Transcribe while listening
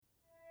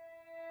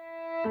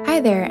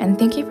Hi there, and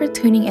thank you for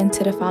tuning in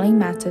to the following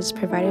message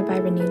provided by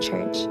Renew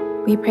Church.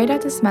 We pray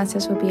that this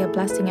message will be a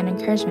blessing and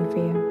encouragement for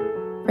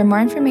you. For more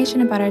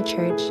information about our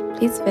church,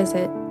 please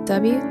visit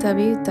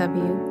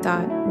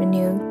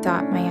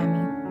www.renew.miami.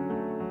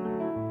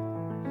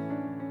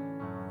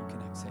 You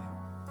can exhale.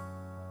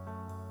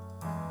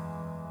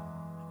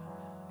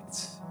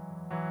 It's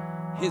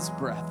His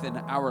breath in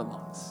our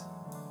lungs.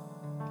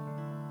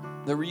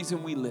 The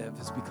reason we live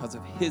is because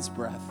of His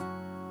breath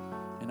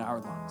in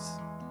our lungs.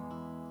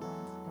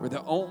 We're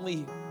the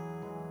only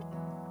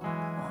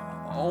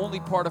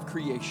part of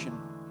creation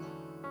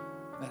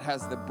that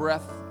has the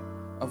breath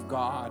of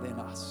God in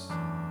us.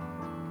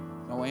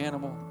 No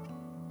animal,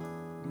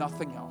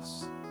 nothing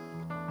else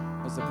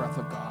has the breath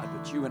of God,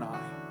 but you and I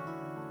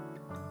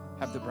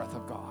have the breath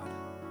of God.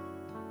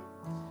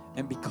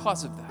 And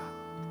because of that,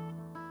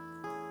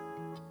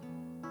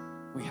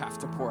 we have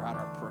to pour out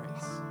our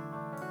praise.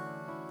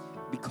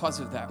 Because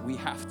of that, we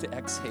have to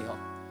exhale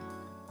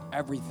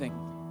everything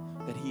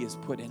that He has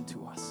put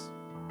into us.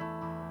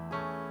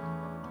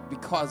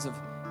 Because of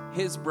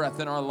His breath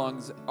in our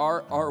lungs,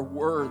 our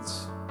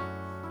words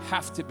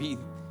have to be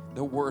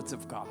the words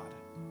of God.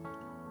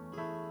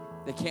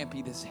 They can't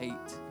be this hate,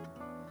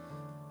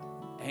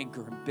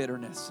 anger, and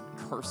bitterness, and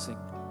cursing,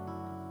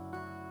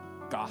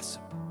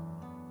 gossip.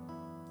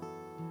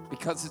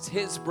 Because it's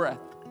His breath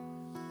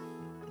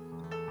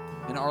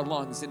in our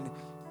lungs, and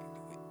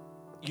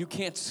you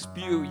can't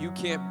spew, you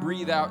can't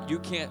breathe out, you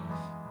can't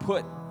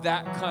put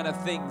that kind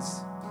of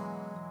things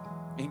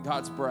in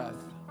God's breath.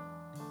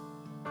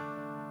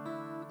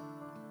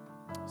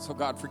 So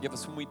God, forgive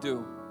us when we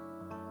do.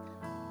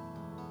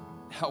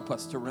 Help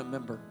us to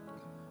remember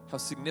how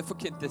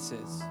significant this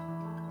is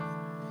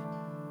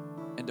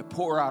and to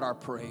pour out our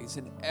praise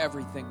in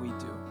everything we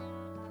do.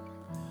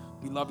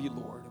 We love you,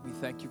 Lord, and we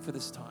thank you for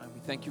this time.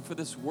 We thank you for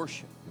this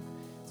worship.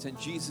 It's in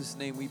Jesus'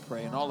 name we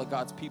pray. And all of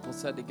God's people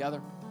said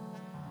together,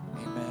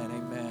 amen,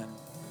 amen.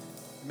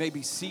 You may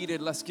be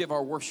seated. Let's give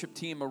our worship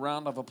team a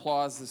round of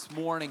applause this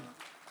morning.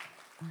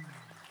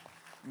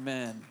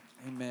 Amen,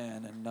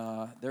 amen. And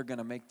they're going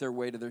to make their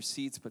way to their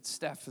seats, but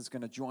Steph is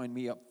going to join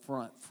me up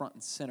front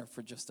and center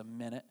for just a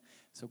minute.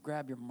 So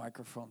grab your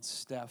microphone,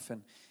 Steph.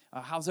 And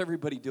how's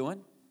everybody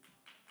doing?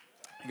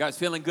 You guys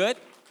feeling good?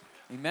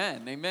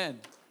 Amen,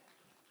 amen.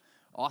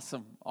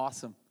 Awesome,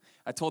 awesome.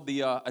 I told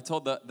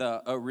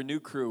the Renew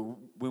crew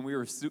when we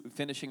were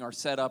finishing our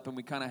setup, and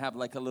we kind of have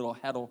like a little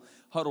huddle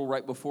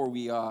right before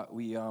we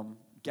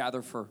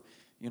gather for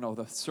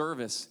the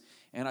service.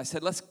 And I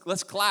said,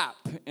 let's clap.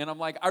 And I'm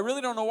like, I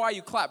really don't know why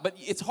you clap, but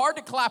it's hard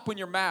to clap when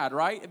you're mad,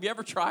 right? Have you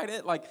ever tried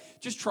it? Like,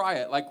 just try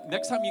it. Like,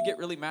 next time you get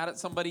really mad at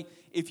somebody,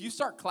 if you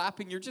start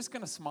clapping, you're just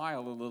going to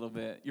smile a little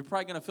bit. You're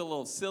probably going to feel a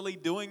little silly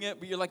doing it,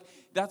 but you're like,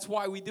 that's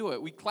why we do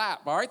it. We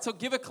clap, all right? So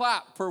give a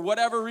clap for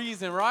whatever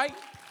reason, right?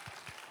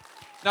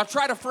 Now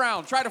try to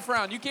frown. Try to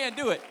frown. You can't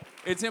do it.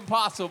 It's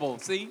impossible,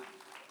 see?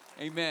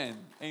 Amen,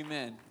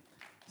 amen.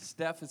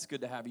 Steph, it's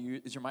good to have you.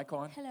 Is your mic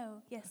on?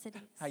 Hello. Yes, it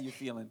is. How you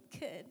feeling?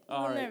 Good.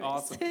 All right, nervous.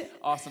 awesome,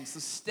 awesome. So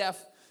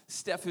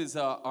Steph is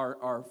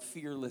our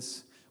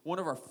fearless, one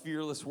of our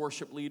fearless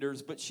worship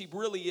leaders, but she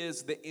really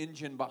is the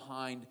engine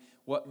behind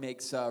what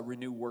makes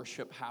Renew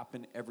Worship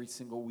happen every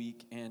single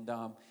week. And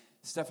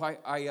Steph,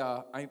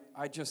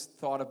 I just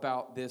thought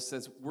about this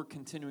as we're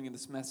continuing in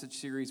this message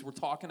series. We're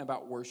talking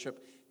about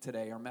worship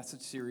today. Our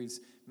message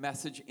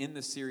in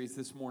the series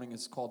this morning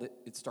is called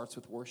It Starts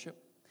With Worship.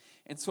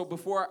 And so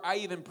before I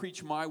even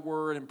preach my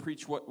word and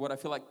preach what I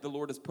feel like the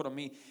Lord has put on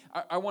me,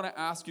 I want to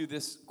ask you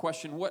this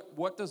question.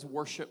 What does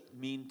worship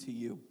mean to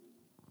you?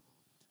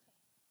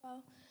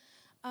 Well,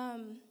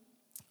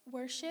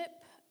 worship,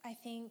 I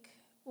think,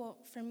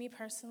 for me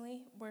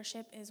personally,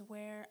 worship is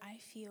where I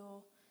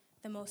feel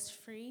the most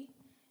free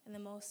and the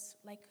most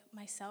like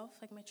myself,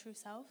 like my true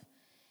self.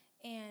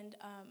 And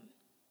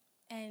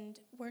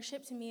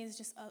worship to me is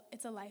just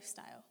it's a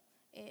lifestyle.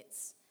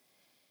 It's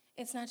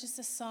not just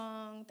a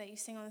song that you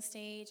sing on the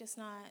stage. It's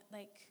not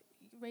like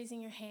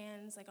raising your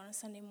hands like on a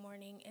Sunday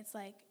morning. It's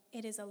like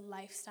it is a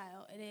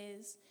lifestyle. It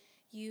is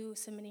you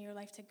submitting your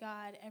life to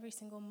God every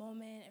single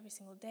moment, every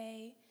single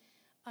day.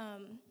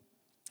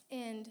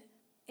 And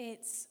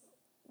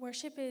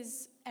worship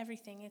is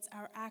everything. It's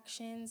our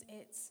actions.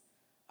 It's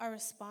our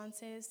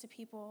responses to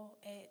people.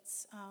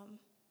 It's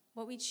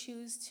what we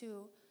choose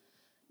to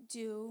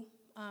do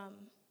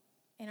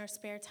in our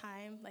spare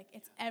time. Like,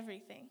 it's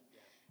everything.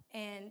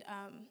 And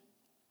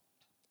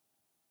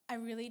I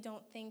really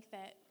don't think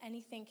that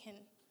anything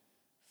can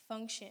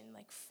function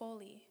like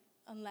fully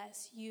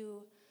unless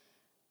you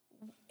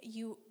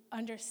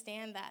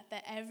understand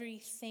that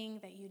everything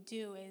that you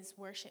do is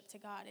worship to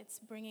God. It's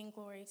bringing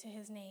glory to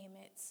His name.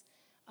 It's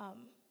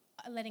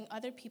letting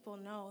other people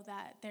know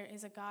that there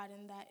is a God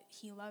and that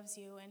He loves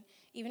you. And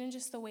even in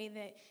just the way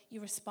that you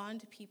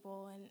respond to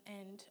people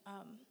and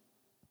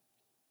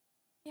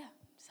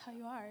just how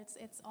you are.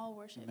 It's all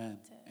worship. Amen.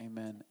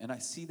 Amen. And I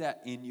see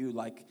that in you,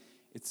 like,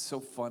 it's so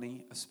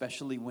funny,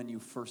 especially when you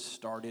first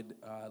started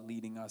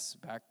leading us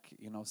back,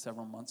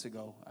 several months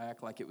ago. I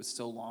act like it was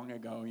so long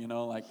ago,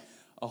 like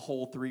a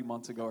whole 3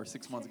 months ago or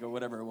 6 months ago,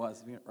 whatever it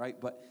was, right?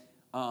 But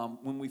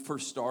when we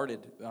first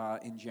started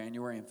in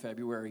January and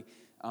February,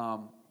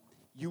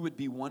 you would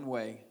be one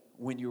way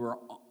when you were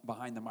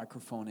behind the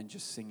microphone and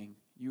just singing.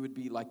 You would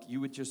be like,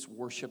 you would just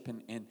worship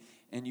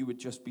and you would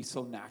just be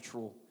so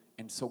natural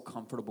and so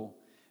comfortable.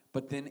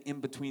 But then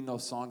in between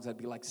those songs, I'd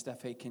be like,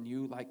 Steph, hey, can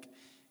you like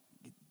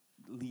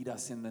lead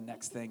us in the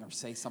next thing or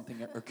say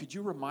something? Or could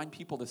you remind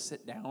people to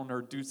sit down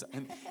or do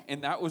something?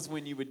 And that was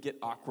when you would get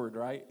awkward,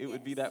 right? It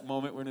would be that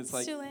moment when it's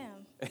like. Still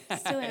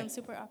am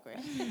super awkward.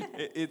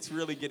 It's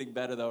really getting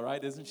better though,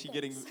 right? Isn't she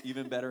getting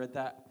even better at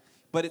that?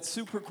 But it's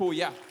super cool,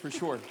 yeah, for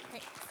sure.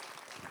 Great.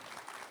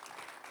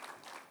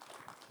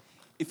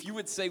 If you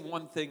would say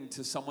one thing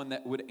to someone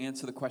that would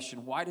answer the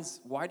question, why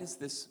does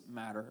this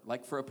matter?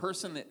 Like for a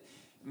person that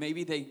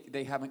maybe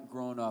they haven't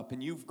grown up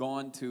and you've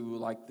gone to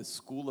like the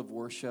school of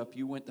worship,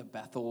 you went to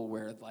Bethel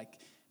where like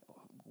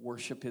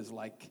worship is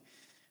like,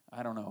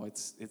 I don't know,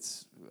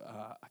 it's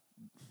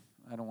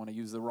I don't want to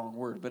use the wrong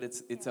word, but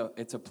it's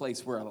a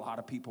place where a lot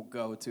of people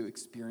go to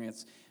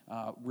experience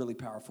really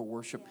powerful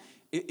worship.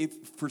 Yeah.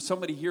 If for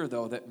somebody here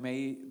though that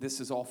this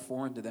is all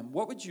foreign to them,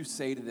 what would you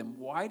say to them?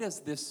 Why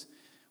does this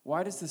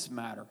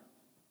matter?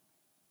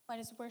 Why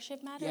does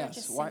worship matter?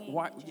 Yes. Or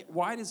just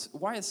Why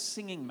does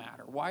singing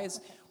matter? Why is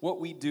what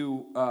we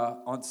do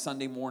on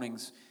Sunday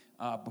mornings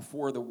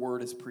before the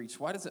word is preached?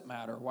 Why does it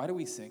matter? Why do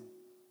we sing?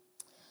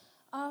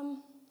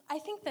 I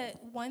think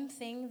that one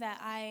thing that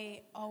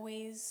I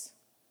always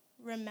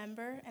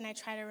remember, and I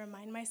try to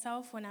remind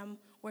myself when I'm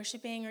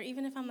worshiping, or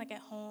even if I'm like at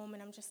home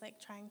and I'm just like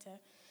trying to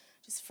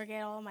just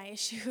forget all my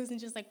issues and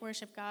just like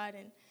worship God.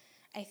 And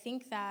I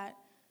think that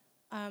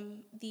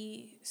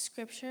the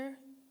scripture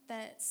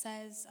that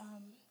says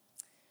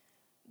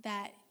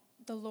that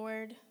the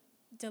Lord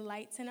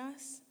delights in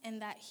us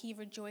and that he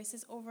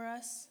rejoices over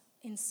us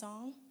in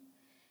song.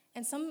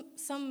 And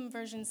some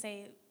versions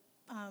say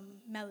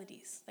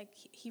melodies, like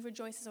he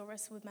rejoices over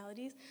us with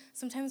melodies.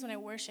 Sometimes when I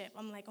worship,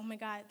 I'm like, oh my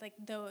God, like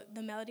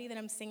the melody that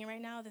I'm singing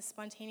right now, the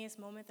spontaneous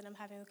moment that I'm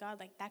having with God,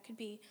 like that could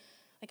be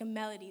like a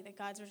melody that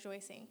God's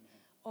rejoicing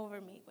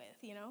over me with,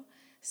 you know?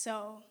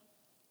 So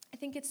I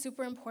think it's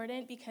super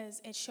important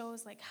because it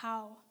shows like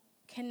how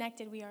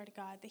connected we are to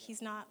God, that he's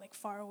not like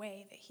far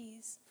away, that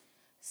he's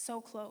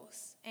so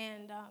close.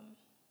 And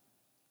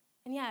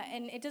yeah,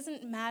 and it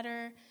doesn't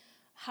matter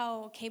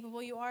how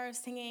capable you are of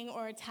singing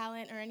or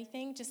talent or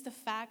anything, just the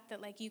fact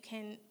that like you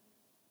can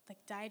like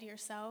die to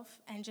yourself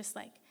and just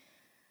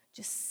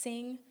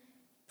sing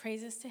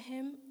praises to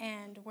him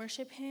and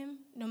worship him,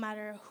 no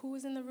matter who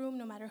is in the room,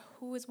 no matter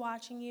who is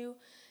watching you,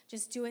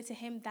 just do it to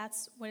him.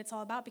 That's what it's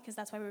all about, because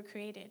that's why we were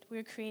created. We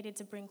were created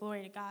to bring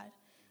glory to God.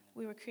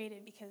 We were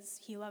created because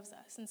he loves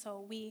us. And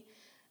so we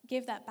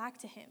give that back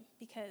to him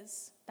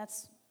because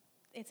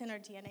it's in our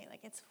DNA.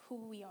 Like, it's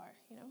who we are,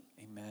 you know?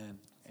 Amen.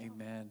 So.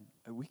 Amen.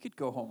 We could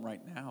go home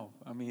right now.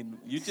 I mean,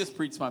 you just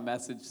preached my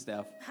message,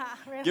 Steph.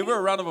 Really? Give her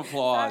a round of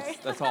applause. Sorry.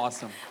 That's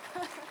awesome.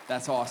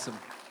 That's awesome.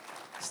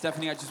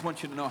 Stephanie, I just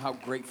want you to know how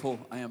grateful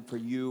I am for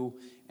you.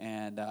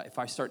 And if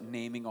I start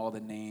naming all the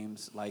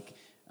names, like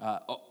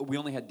we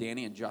only had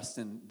Danny and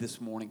Justin this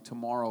morning.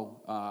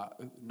 Tomorrow,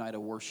 night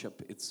of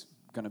worship, it's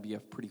going to be a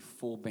pretty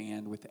full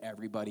band with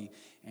everybody,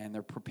 and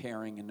they're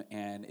preparing,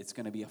 and it's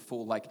going to be a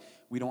full, like,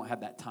 we don't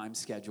have that time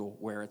schedule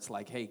where it's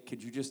like, hey,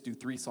 could you just do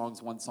 3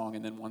 songs, 1 song,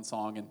 and then 1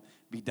 song and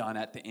be done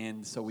at the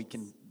end so we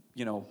can,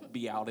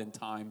 be out in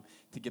time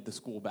to get the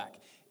school back.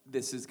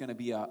 This is going to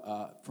be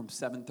from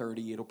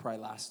 7:30. It'll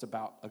probably last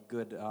about a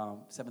good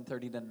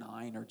 7:30 to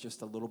 9 or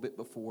just a little bit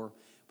before.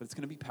 But it's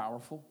going to be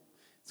powerful.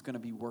 It's going to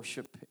be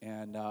worship,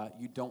 and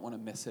you don't want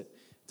to miss it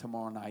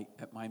tomorrow night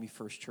at Miami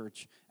First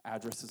Church.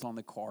 Address is on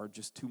the card,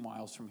 just 2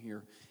 miles from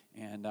here.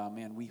 And,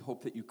 man, we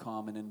hope that you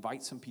come and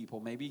invite some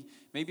people. Maybe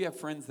you have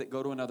friends that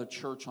go to another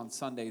church on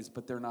Sundays,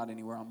 but they're not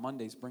anywhere on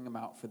Mondays. Bring them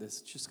out for this.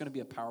 It's just going to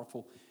be a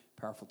powerful,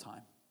 powerful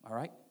time. All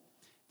right?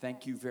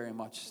 Thank you very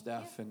much,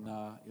 Steph, and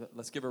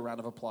let's give her a round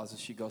of applause as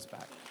she goes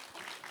back.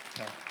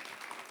 Okay.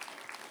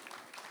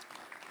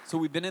 So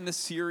we've been in this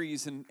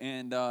series, and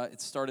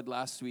it started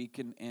last week,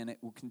 and it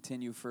will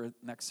continue for the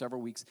next several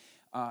weeks.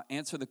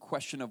 Answer the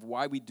question of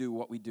why we do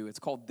what we do. It's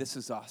called This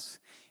Is Us,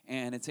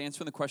 and it's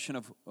answering the question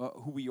of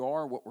who we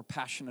are, what we're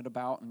passionate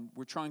about, and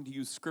we're trying to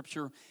use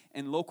scripture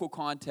and local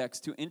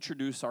context to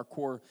introduce our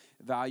core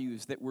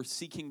values that we're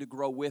seeking to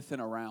grow with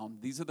and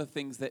around. These are the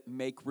things that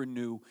make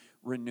Renew.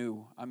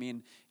 I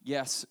mean,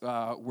 yes,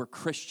 we're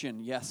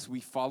Christian. Yes,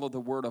 we follow the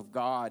Word of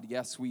God.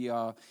 Yes,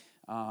 we're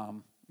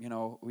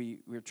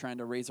trying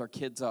to raise our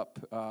kids up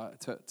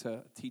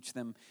to teach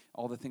them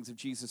all the things of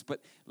Jesus.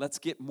 But let's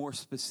get more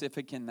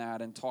specific in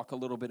that and talk a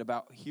little bit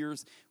about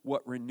here's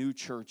what Renew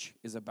Church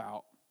is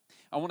about.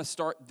 I want to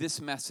start this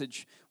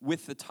message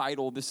with the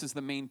title. This is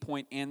the main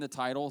point and the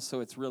title, so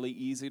it's really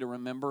easy to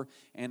remember.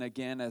 And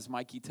again, as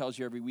Mikey tells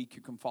you every week,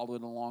 you can follow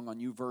it along on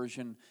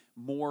YouVersion.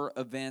 More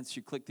events,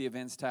 you click the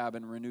events tab,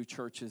 and Renew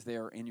Church is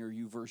there in your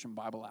YouVersion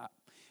Bible app.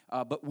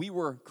 But we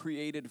were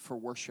created for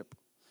worship.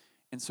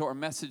 And so our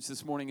message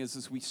this morning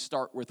is we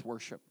start with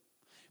worship.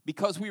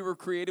 Because we were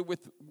created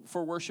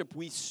for worship,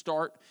 we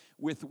start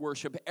with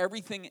worship.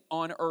 Everything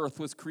on earth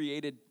was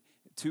created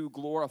to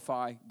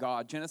glorify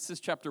God. Genesis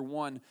chapter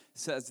 1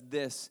 says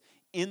this,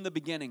 in the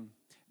beginning,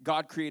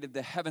 God created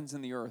the heavens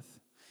and the earth.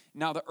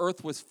 Now the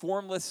earth was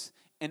formless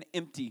and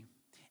empty,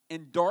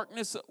 and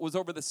darkness was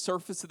over the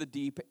surface of the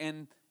deep,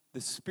 and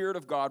the Spirit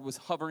of God was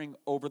hovering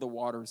over the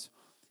waters.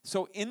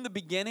 So in the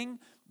beginning,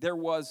 there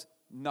was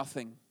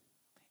nothing.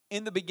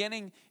 In the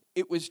beginning,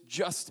 it was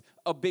just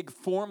a big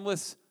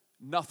formless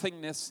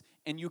nothingness,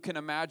 and you can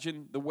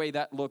imagine the way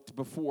that looked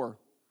before.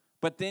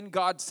 But then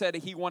God said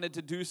he wanted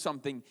to do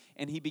something,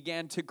 and he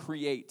began to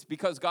create,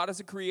 because God is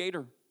a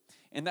creator.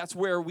 And that's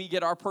where we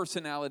get our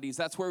personalities.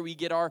 That's where we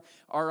get our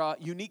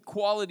unique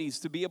qualities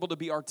to be able to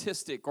be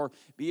artistic or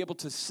be able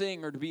to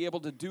sing or to be able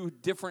to do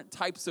different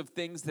types of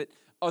things that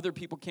other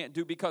people can't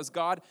do. Because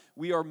God,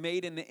 we are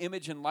made in the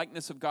image and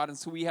likeness of God, and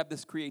so we have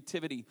this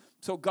creativity.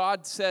 So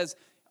God says,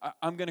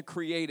 I'm going to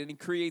create, and he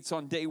creates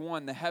on day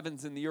 1 the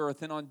heavens and the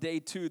earth, and on day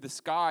 2 the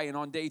sky, and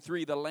on day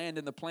 3 the land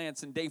and the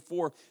plants, and day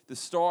 4 the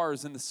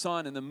stars and the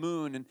sun and the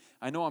moon, and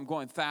I know I'm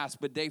going fast,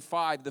 but day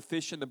 5 the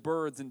fish and the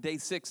birds, and day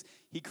 6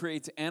 he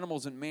creates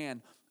animals and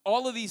man.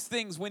 All of these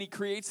things, when he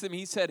creates them,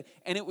 he said,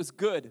 and it was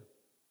good.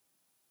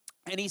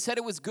 And he said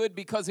it was good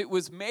because it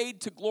was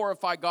made to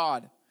glorify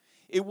God.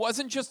 It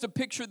wasn't just a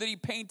picture that he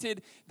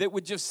painted that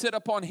would just sit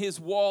up on his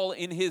wall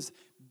in his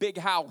big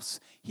house.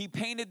 He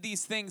painted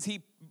these things.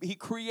 He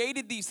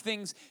created these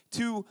things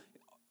to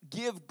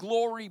give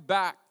glory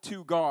back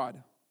to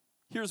God.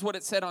 Here's what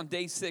it said on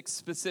day 6,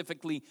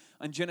 specifically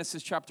on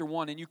Genesis chapter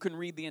 1. And you can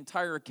read the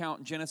entire account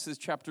in Genesis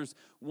chapters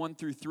 1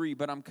 through 3,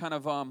 but I'm kind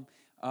of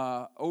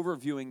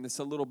overviewing this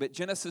a little bit.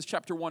 Genesis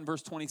chapter 1,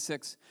 verse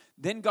 26.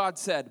 Then God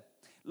said,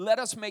 let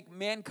us make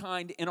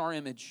mankind in our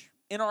image,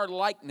 in our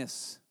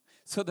likeness,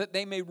 so that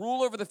they may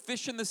rule over the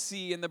fish in the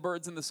sea and the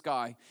birds in the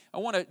sky. I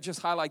want to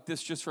just highlight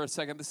this just for a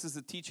second. This is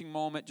a teaching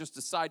moment, just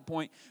a side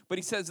point. But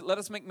he says, let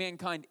us make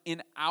mankind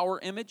in our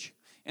image.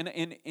 And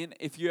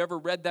if you ever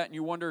read that and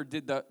you wonder,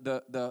 did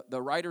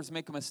the writers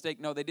make a mistake?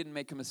 No, they didn't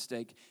make a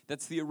mistake.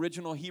 That's the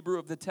original Hebrew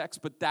of the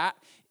text. But that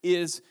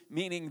is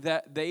meaning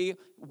that they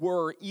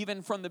were,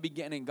 even from the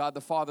beginning, God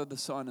the Father, the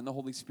Son, and the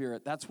Holy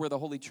Spirit. That's where the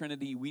Holy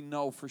Trinity, we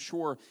know for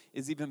sure,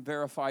 is even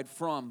verified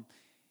from.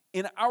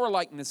 In our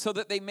likeness, so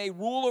that they may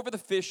rule over the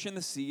fish in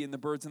the sea and the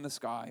birds in the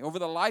sky, over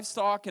the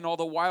livestock and all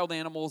the wild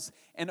animals,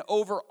 and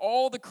over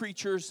all the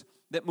creatures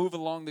that move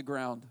along the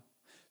ground.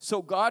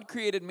 So God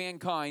created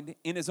mankind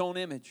in his own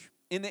image.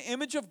 In the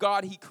image of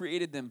God, he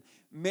created them.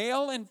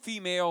 Male and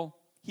female,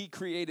 he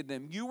created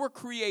them. You were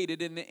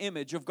created in the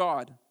image of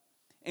God.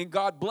 And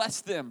God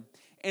blessed them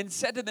and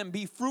said to them,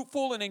 be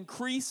fruitful and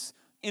increase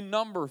in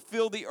number,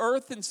 fill the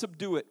earth and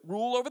subdue it.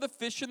 Rule over the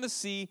fish in the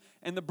sea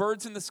and the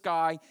birds in the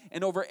sky,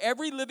 and over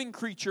every living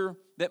creature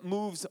that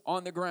moves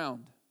on the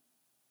ground.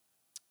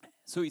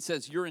 So he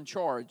says, you're in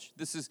charge.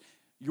 This is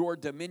your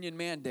dominion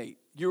mandate.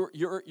 You're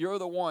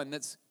the one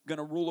that's going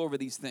to rule over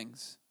these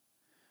things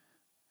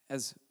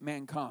as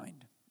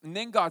mankind. And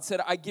then God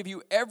said, I give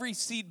you every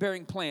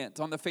seed-bearing plant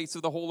on the face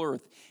of the whole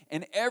earth,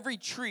 and every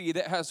tree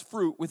that has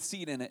fruit with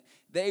seed in it.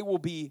 They will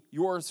be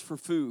yours for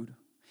food.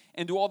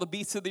 And to all the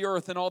beasts of the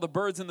earth and all the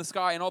birds in the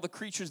sky and all the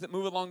creatures that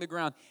move along the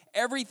ground,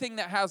 everything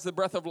that has the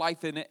breath of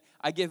life in it,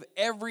 I give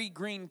every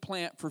green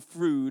plant for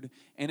food.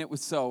 And it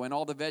was so. And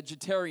all the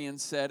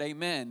vegetarians said,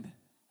 amen.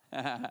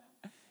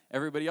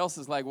 Everybody else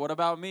is like, what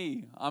about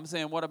me? I'm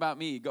saying, what about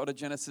me? Go to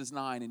Genesis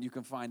 9 and you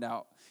can find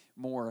out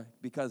more,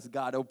 because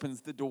God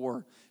opens the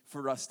door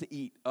for us to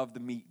eat of the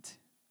meat.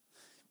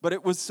 But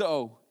it was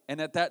so. And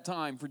at that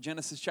time, for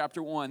Genesis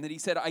chapter 1, that he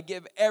said, I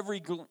give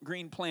every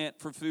green plant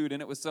for food. And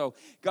it was so.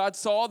 God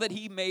saw that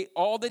he made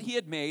all that he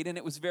had made, and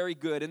it was very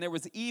good. And there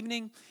was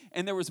evening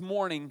and there was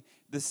morning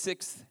the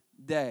 6th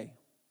day.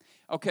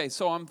 Okay,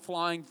 so I'm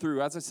flying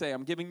through. As I say,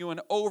 I'm giving you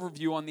an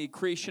overview on the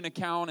creation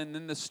account and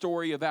then the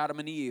story of Adam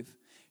and Eve.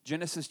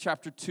 Genesis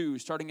chapter 2,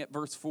 starting at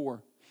verse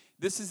 4.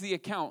 This is the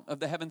account of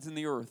the heavens and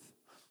the earth.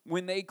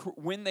 When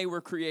they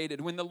were created,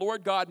 when the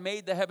Lord God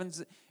made the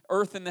heavens,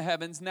 earth and the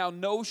heavens, now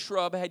no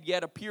shrub had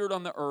yet appeared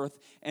on the earth,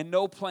 and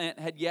no plant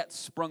had yet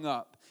sprung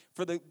up.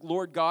 For the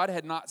Lord God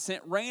had not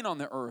sent rain on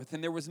the earth,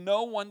 and there was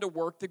no one to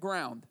work the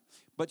ground.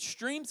 But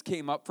streams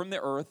came up from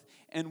the earth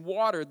and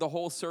watered the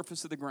whole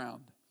surface of the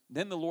ground.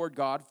 Then the Lord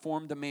God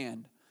formed a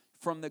man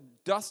from the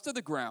dust of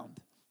the ground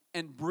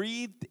and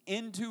breathed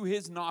into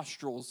his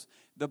nostrils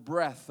the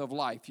breath of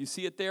life. You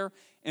see it there?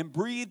 And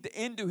breathed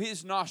into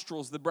his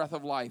nostrils the breath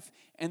of life.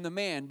 And the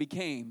man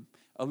became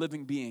a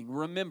living being.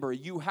 Remember,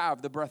 you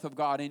have the breath of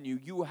God in you.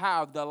 You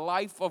have the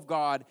life of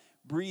God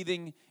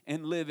breathing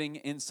and living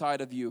inside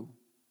of you,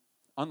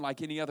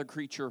 unlike any other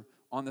creature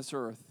on this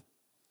earth.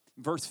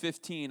 Verse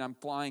 15, I'm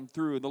flying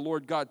through. The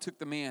Lord God took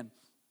the man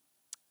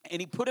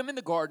and he put him in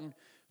the garden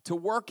to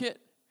work it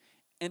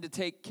and to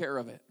take care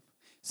of it.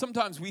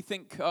 Sometimes we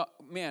think,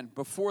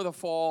 before the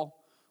fall,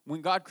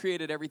 when God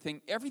created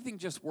everything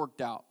just worked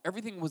out.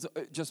 Everything was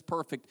just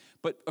perfect.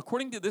 But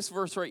according to this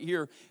verse right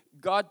here,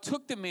 God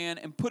took the man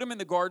and put him in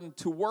the garden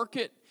to work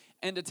it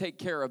and to take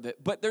care of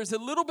it. But there's a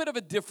little bit of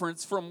a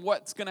difference from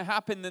what's going to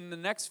happen in the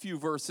next few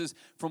verses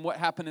from what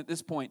happened at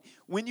this point.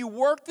 When you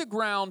worked the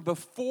ground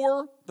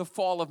before the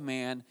fall of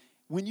man,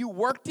 when you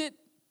worked it,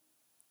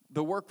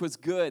 the work was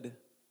good.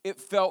 It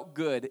felt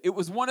good. It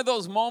was one of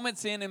those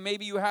moments and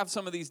maybe you have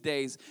some of these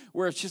days,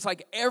 where it's just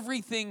like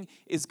everything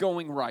is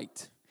going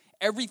right.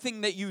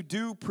 Everything that you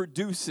do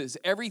produces.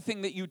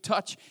 Everything that you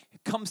touch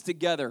comes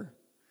together.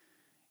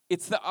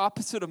 It's the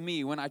opposite of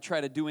me when I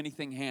try to do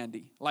anything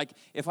handy. Like,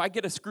 if I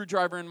get a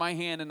screwdriver in my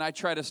hand and I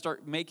try to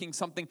start making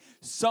something,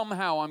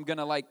 somehow I'm going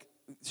to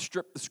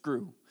strip the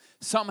screw.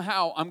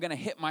 Somehow I'm going to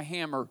hit my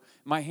hand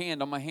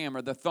on my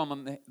hammer, the thumb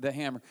on the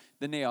hammer,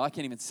 the nail. I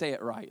can't even say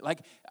it right.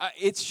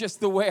 It's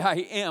just the way I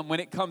am when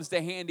it comes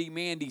to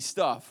handy-mandy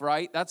stuff,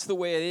 right? That's the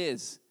way it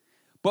is.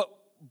 But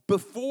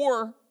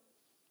before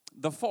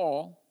the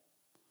fall,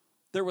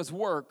 there was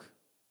work.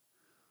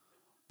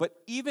 But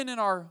even in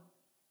our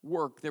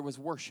work, there was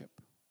worship.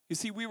 You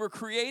see, we were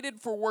created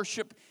for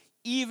worship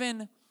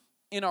even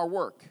in our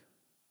work.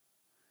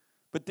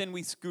 But then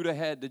we scoot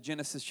ahead to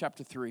Genesis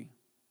chapter 3.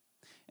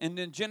 And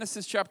in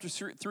Genesis chapter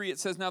 3, it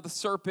says, now the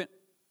serpent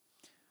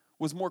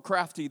was more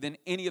crafty than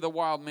any of the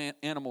wild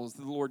animals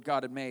that the Lord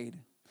God had made.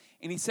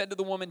 And he said to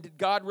the woman, did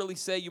God really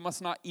say you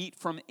must not eat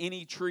from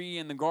any tree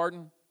in the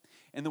garden?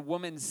 And the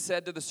woman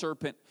said to the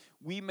serpent,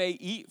 we may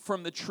eat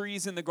from the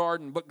trees in the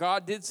garden, but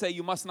God did say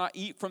you must not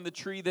eat from the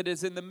tree that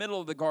is in the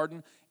middle of the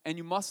garden, and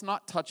you must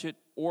not touch it,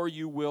 or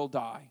you will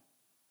die.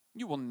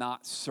 You will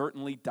not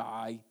certainly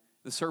die,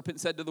 the serpent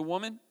said to the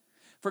woman.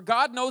 For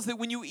God knows that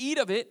when you eat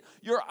of it,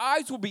 your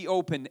eyes will be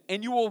opened,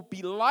 and you will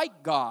be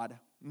like God,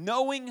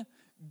 knowing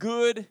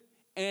good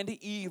and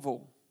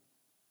evil.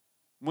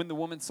 When the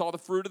woman saw the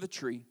fruit of the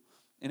tree,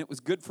 and it was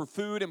good for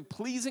food and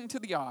pleasing to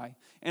the eye,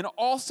 and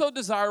also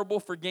desirable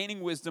for gaining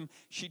wisdom,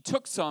 she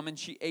took some and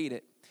she ate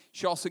it.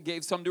 She also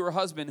gave some to her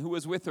husband who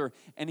was with her,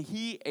 and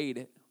he ate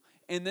it.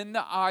 And then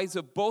the eyes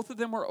of both of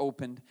them were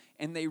opened,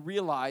 and they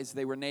realized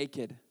they were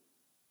naked.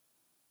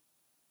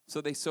 So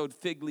they sewed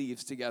fig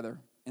leaves together,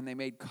 and they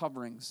made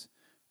coverings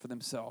for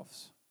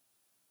themselves.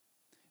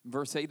 In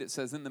verse 8 it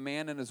says, then the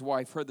man and his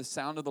wife heard the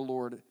sound of the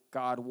Lord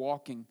God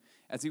walking,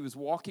 as he was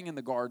walking in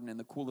the garden in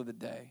the cool of the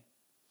day.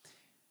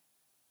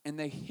 And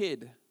they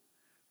hid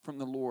from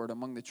the Lord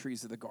among the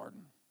trees of the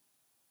garden.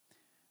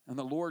 And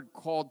the Lord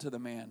called to the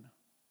man,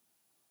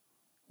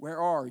 where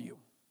are you?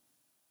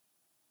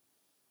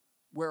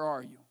 Where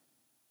are you?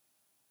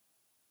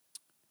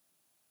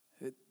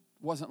 It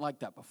wasn't like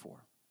that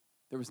before.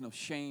 There was no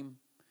shame.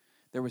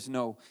 There was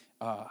no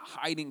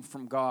hiding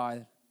from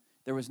God.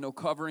 There was no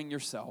covering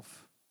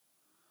yourself.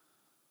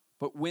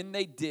 But when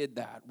they did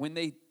that, when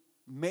they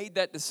made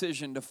that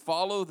decision to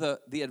follow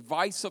the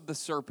advice of the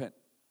serpent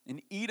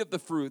and eat of the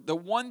fruit, the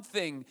one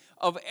thing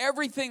of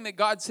everything that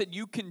God said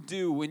you can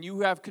do and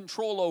you have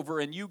control over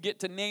and you get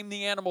to name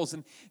the animals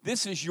and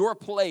this is your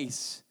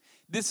place,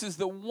 this is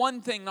the one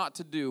thing not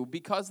to do.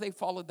 Because they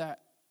followed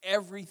that,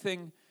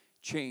 everything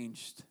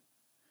changed.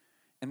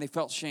 And they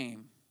felt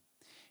shame.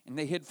 And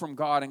they hid from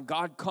God, and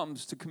God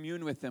comes to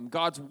commune with them.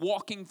 God's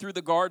walking through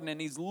the garden, and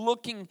he's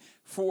looking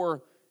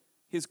for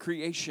his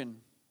creation.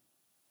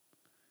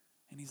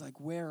 And he's like,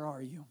 where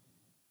are you?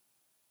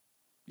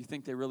 You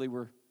think they really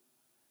were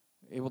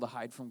able to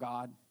hide from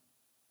God?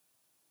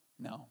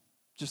 No.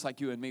 Just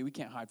like you and me, we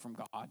can't hide from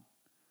God.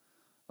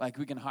 Like,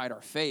 we can hide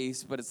our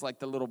face, but it's like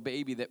the little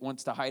baby that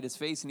wants to hide his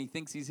face, and he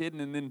thinks he's hidden,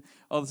 and then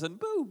all of a sudden,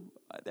 boom,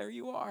 there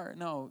you are.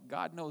 No,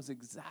 God knows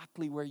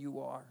exactly where you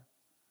are.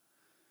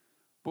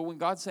 But when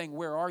God's saying,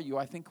 where are you?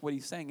 I think what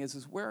he's saying is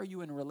where are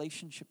you in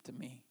relationship to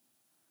me?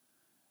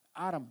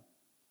 Adam,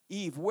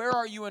 Eve, where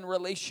are you in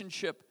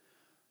relationship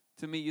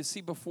to me? You see,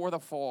 before the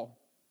fall,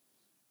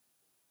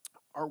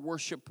 our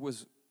worship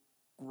was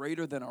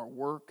greater than our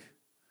work.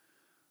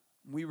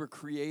 We were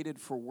created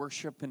for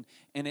worship, and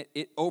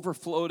it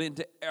overflowed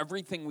into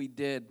everything we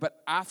did.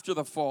 But after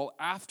the fall,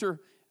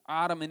 after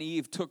Adam and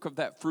Eve took of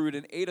that fruit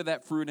and ate of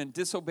that fruit and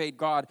disobeyed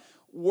God,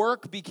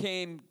 work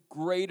became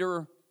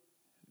greater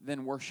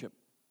than worship.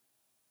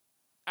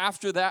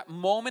 After that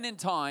moment in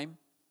time,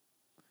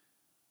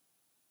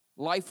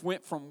 life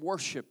went from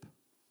worship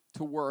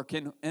to work,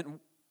 and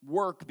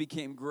work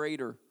became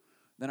greater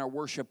than our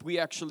worship. We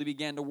actually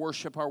began to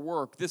worship our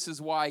work. This is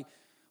why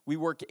we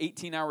work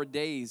 18-hour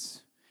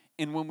days,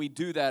 and when we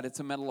do that, it's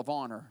a medal of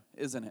honor,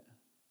 isn't it?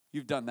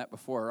 You've done that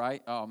before,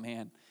 right? Oh,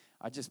 man,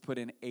 I just put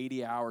in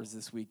 80 hours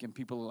this week, and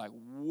people are like,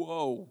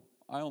 whoa,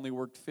 I only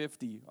worked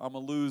 50. I'm a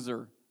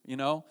loser, you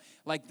know?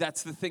 Like,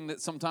 that's the thing that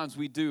sometimes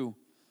we do.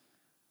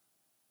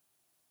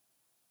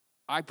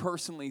 I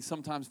personally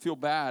sometimes feel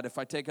bad if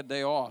I take a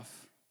day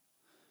off.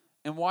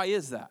 And why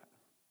is that?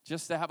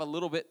 Just to have a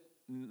little bit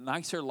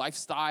nicer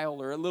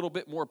lifestyle or a little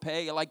bit more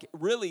pay? Like,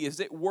 really,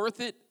 is it worth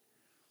it?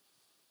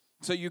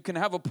 So you can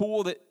have a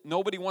pool that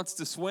nobody wants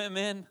to swim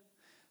in?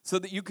 So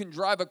that you can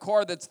drive a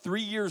car that's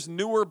 3 years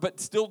newer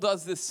but still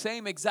does the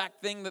same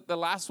exact thing that the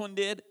last one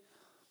did?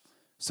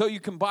 So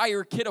you can buy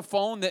your kid a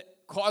phone that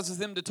causes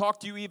them to talk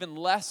to you even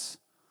less?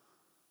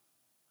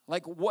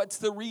 Like, what's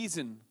the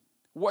reason?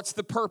 What's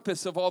the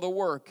purpose of all the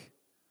work?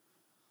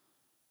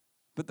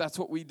 But that's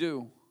what we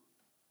do.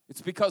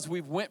 It's because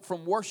we've went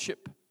from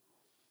worship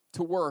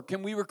to work.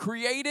 And we were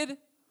created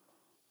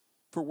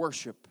for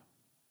worship.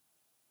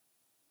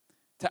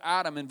 To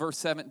Adam in verse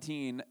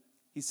 17,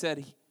 he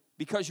said,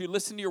 because you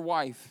listened to your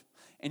wife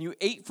and you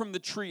ate from the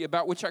tree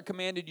about which I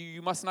commanded you,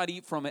 you must not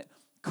eat from it.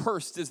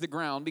 Cursed is the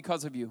ground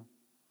because of you.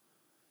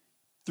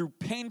 Through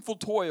painful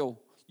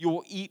toil, you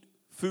will eat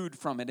food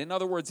from it. In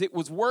other words, it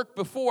was work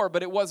before,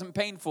 but it wasn't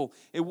painful.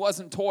 It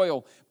wasn't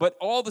toil. But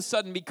all of a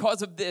sudden,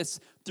 because of this,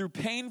 through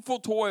painful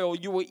toil,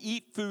 you will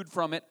eat food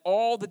from it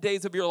all the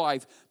days of your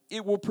life.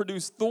 It will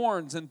produce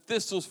thorns and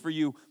thistles for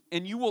you,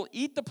 and you will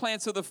eat the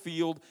plants of the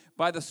field.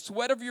 By the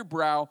sweat of your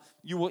brow,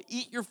 you will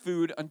eat your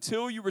food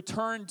until you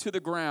return to the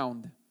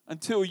ground,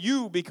 until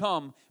you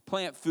become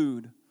plant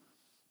food.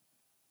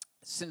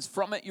 Since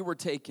from it you were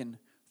taken,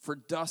 for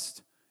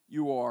dust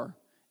you are,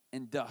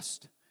 and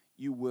dust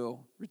you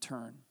will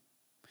return.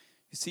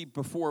 You see,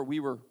 before we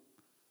were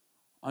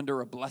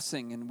under a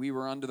blessing and we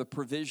were under the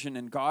provision,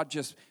 and God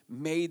just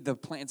made the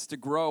plants to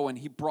grow, and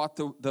he brought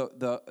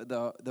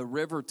the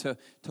river to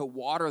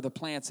water the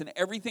plants, and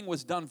everything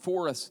was done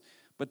for us.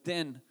 But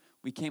then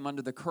we came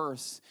under the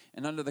curse,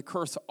 and under the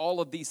curse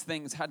all of these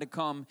things had to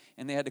come,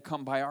 and they had to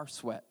come by our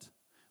sweat,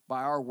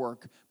 by our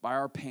work, by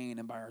our pain,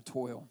 and by our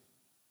toil.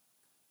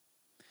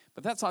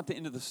 But that's not the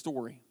end of the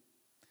story.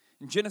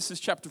 In Genesis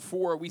chapter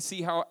 4, we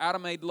see how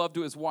Adam made love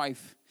to his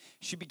wife.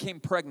 She became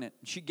pregnant.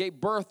 She gave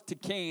birth to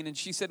Cain, and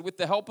she said, with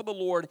the help of the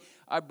Lord,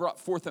 I brought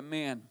forth a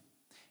man.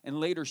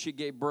 And later she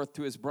gave birth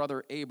to his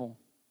brother Abel.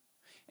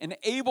 And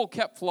Abel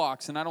kept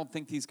flocks, and I don't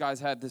think these guys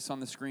had this on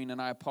the screen,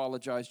 and I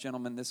apologize,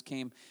 gentlemen. This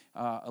came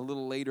a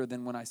little later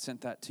than when I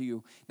sent that to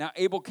you. Now,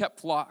 Abel kept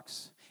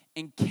flocks,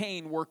 and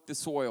Cain worked the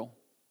soil.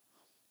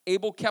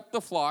 Abel kept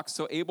the flocks,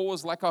 so Abel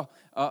was like a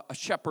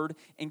shepherd,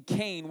 and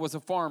Cain was a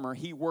farmer.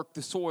 He worked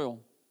the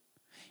soil.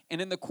 And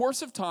in the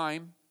course of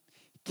time,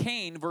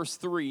 Cain, verse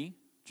 3,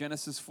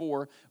 Genesis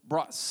 4,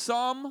 brought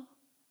some,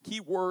 key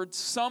word,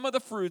 some of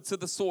the fruits of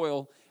the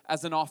soil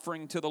as an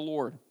offering to the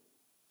Lord.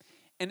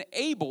 And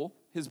Abel,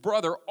 his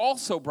brother,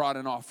 also brought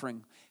an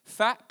offering,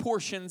 fat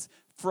portions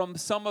from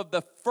some of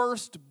the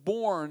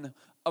firstborn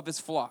of his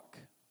flock.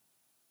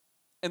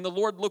 And the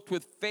Lord looked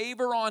with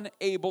favor on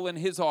Abel and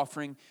his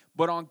offering,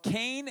 but on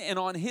Cain and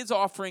on his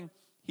offering,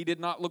 he did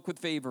not look with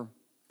favor.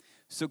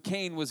 So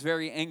Cain was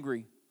very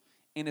angry,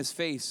 and his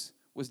face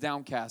was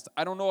downcast.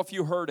 I don't know if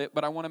you heard it,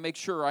 but I want to make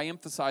sure I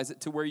emphasize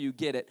it to where you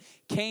get it.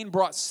 Cain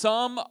brought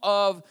some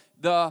of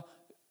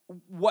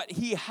what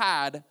he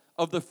had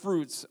of the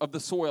fruits of the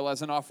soil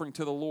as an offering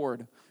to the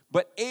Lord.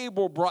 But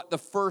Abel brought the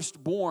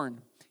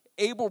firstborn.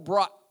 Abel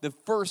brought the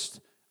first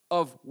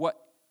of what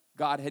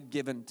God had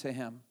given to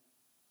him.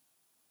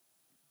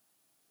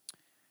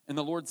 And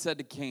the Lord said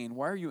to Cain,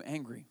 why are you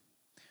angry?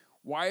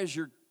 Why is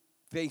your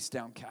face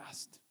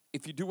downcast?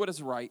 If you do what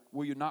is right,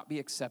 will you not be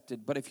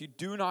accepted? But if you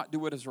do not do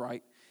what is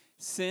right,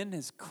 sin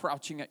is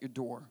crouching at your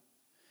door.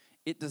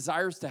 It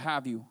desires to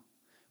have you,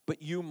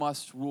 but you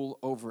must rule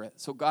over it.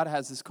 So God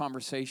has this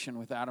conversation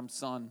with Adam's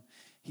son.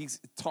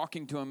 He's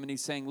talking to him, and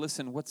he's saying,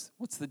 listen, what's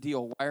the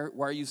deal? Why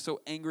are you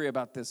so angry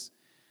about this?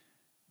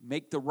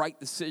 Make the right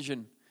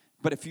decision.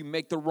 But if you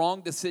make the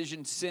wrong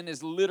decision, sin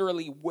is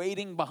literally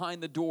waiting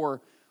behind the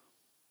door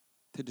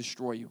to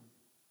destroy you.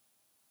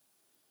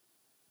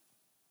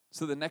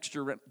 So the next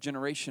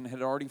generation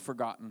had already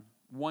forgotten.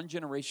 One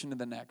generation to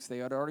the next, they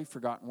had already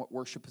forgotten what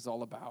worship is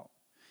all about.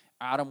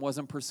 Adam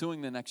wasn't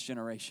pursuing the next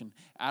generation.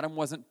 Adam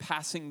wasn't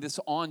passing this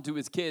on to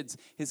his kids.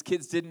 His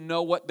kids didn't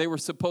know what they were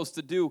supposed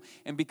to do.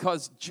 And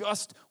because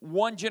just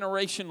one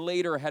generation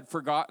later had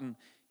forgotten,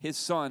 his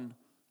son,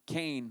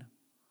 Cain,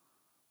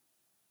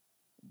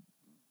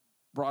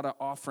 brought an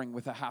offering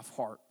with a half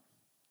heart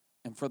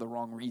and for the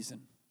wrong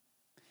reason.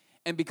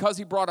 And because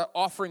he brought an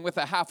offering with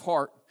a half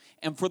heart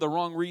and for the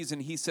wrong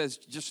reason, he says,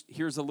 just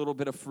here's a little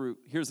bit of fruit.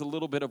 Here's a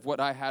little bit of what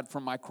I had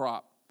from my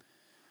crop.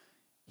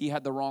 He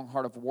had the wrong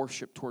heart of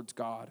worship towards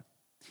God.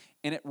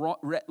 And it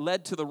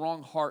led to the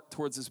wrong heart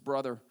towards his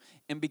brother.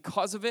 And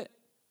because of it,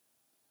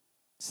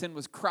 sin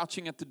was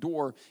crouching at the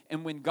door.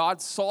 And when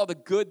God saw the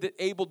good that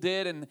Abel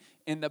did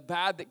and the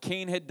bad that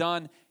Cain had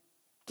done,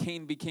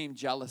 Cain became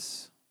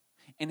jealous.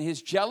 And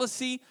his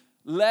jealousy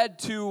led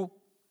to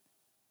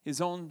his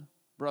own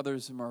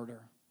brother's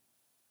murder.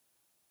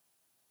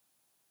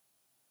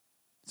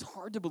 It's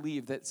hard to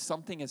believe that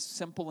something as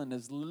simple and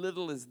as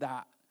little as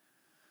that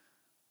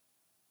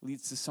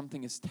leads to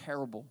something as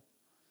terrible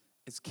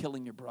as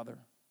killing your brother.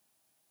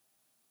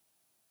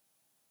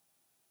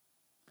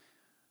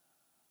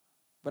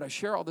 But I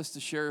share all this to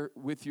share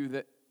with you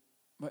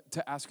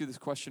to ask you this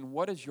question: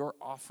 what does your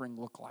offering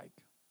look like?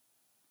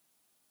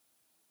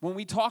 When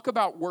we talk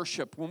about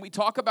worship, when we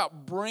talk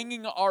about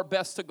bringing our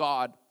best to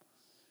God,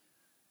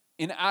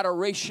 in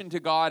adoration to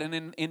God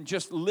and in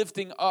just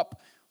lifting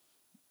up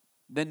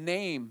the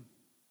name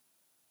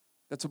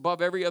that's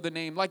above every other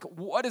name. Like,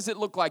 what does it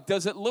look like?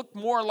 Does it look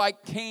more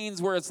like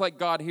Cain's, where it's like,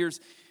 God, here's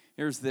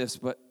this,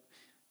 but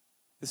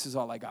this is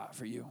all I got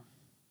for you?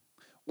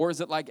 Or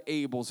is it like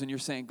Abel's and you're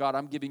saying, God,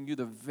 I'm giving you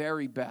the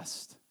very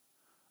best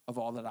of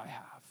all that I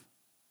have?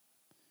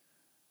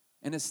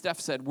 And as Steph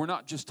said, we're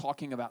not just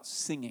talking about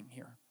singing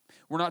here.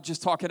 We're not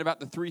just talking about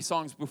the 3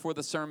 songs before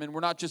the sermon.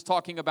 We're not just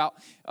talking about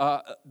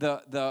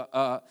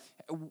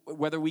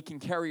whether we can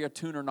carry a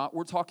tune or not.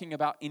 We're talking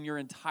about in your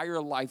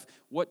entire life,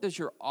 what does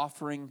your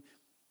offering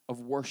of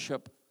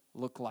worship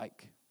look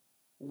like?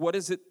 What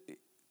is it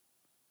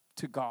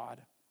to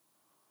God?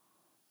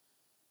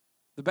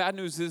 The bad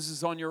news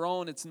is on your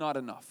own, it's not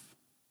enough.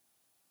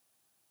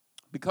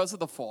 Because of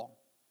the fall,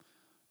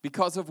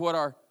 because of what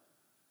our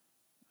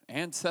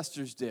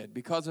ancestors did,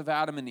 because of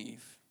Adam and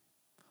Eve,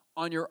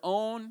 on your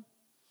own,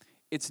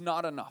 it's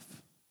not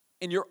enough.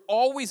 And you're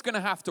always going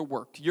to have to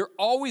work. You're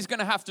always going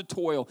to have to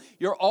toil.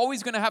 You're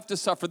always going to have to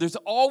suffer. There's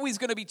always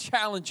going to be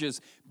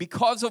challenges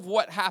because of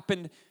what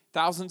happened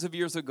thousands of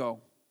years ago.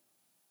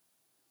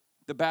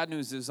 The bad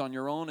news is on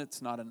your own,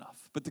 it's not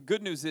enough. But the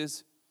good news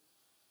is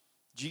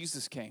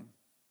Jesus came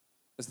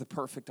as the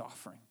perfect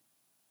offering.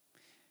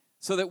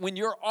 So that when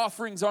your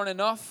offerings aren't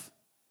enough,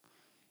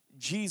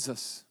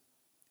 Jesus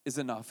is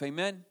enough.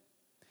 Amen?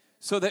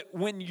 So that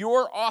when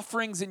your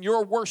offerings and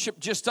your worship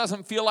just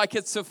doesn't feel like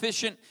it's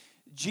sufficient,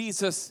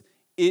 Jesus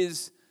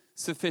is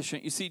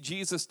sufficient. You see,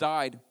 Jesus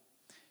died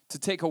to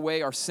take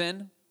away our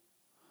sin,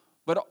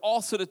 but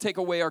also to take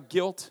away our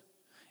guilt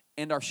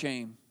and our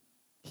shame.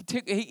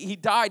 He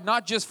died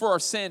not just for our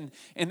sin,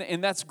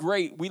 and that's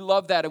great. We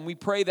love that, and we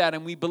pray that,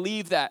 and we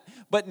believe that.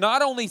 But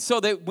not only so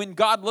that when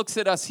God looks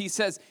at us, he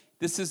says,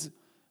 this is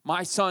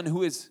my son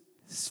who is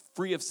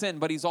free of sin,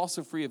 but he's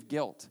also free of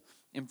guilt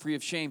and free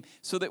of shame.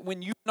 So that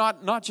when you,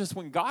 not just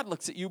when God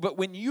looks at you, but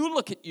when you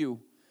look at you,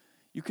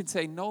 you can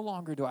say, no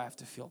longer do I have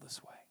to feel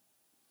this way.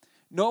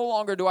 No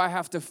longer do I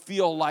have to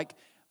feel like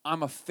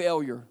I'm a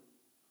failure.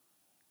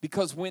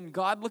 Because when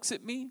God looks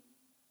at me,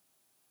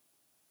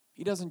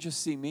 he doesn't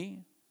just see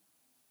me.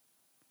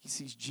 He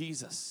sees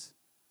Jesus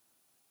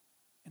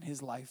and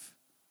his life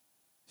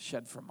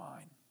shed for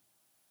mine.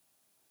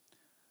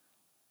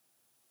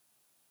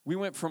 We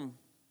went from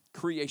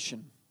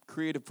creation,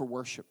 created for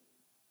worship.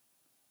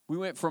 We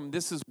went from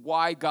this is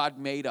why God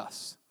made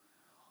us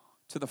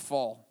to the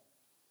fall.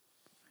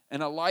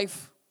 And a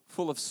life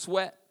full of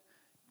sweat,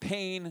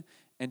 pain,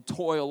 and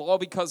toil, all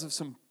because of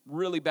some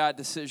really bad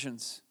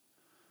decisions,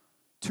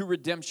 to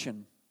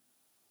redemption.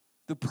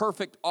 The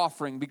perfect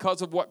offering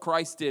because of what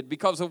Christ did,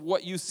 because of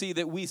what you see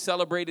that we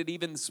celebrated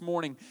even this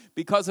morning,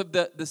 because of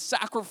the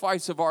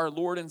sacrifice of our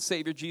Lord and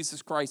Savior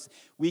Jesus Christ,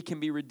 we can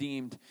be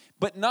redeemed.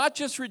 But not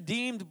just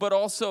redeemed, but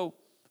also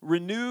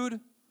renewed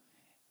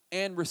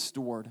and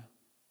restored.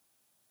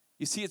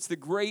 You see, it's the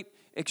great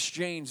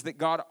exchange that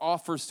God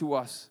offers to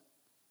us.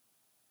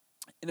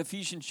 In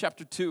Ephesians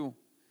chapter 2,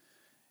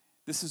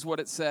 this is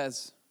what it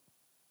says.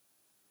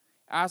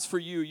 As for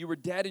you, you were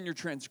dead in your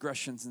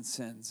transgressions and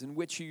sins, in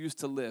which you used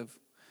to live,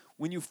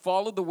 when you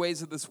followed the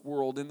ways of this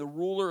world and the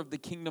ruler of the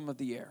kingdom of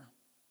the air,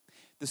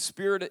 the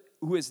spirit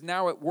who is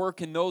now at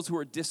work in those who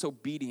are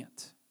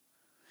disobedient.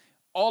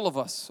 All of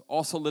us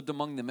also lived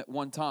among them at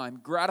one time,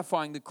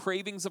 gratifying the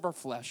cravings of our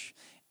flesh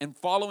and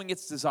following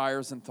its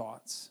desires and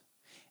thoughts.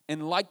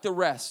 And like the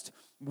rest,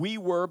 we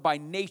were by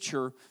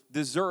nature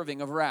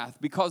deserving of wrath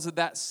because of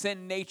that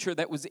sin nature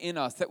that was in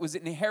us, that was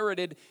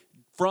inherited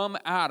from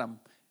Adam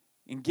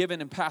and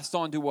given and passed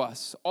on to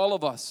us. All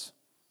of us,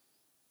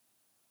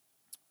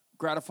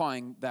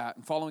 gratifying that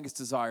and following its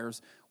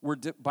desires, were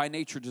by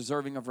nature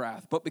deserving of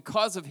wrath. But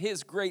because of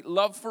his great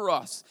love for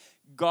us,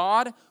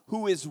 God,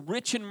 who is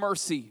rich in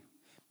mercy,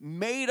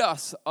 made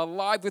us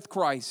alive with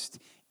Christ,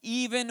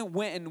 even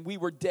when we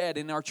were dead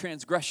in our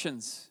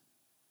transgressions.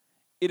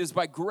 It is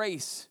by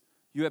grace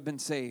you have been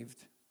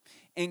saved.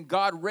 And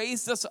God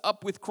raised us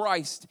up with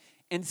Christ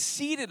and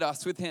seated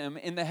us with him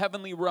in the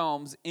heavenly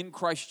realms in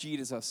Christ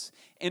Jesus,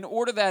 in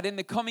order that in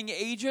the coming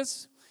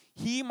ages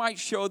he might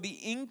show the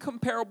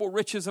incomparable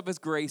riches of his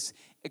grace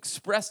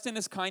expressed in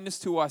his kindness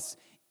to us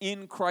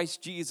in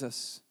Christ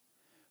Jesus.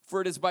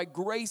 For it is by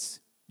grace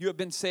you have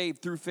been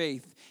saved through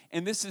faith.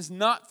 And this is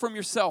not from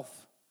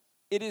yourself.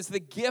 It is the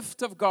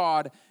gift of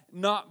God,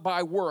 not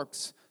by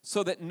works,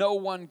 so that no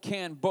one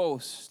can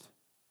boast.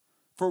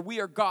 For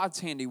we are God's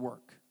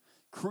handiwork,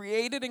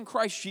 created in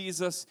Christ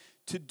Jesus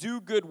to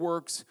do good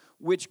works,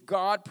 which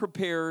God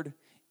prepared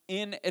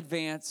in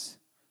advance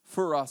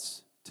for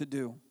us to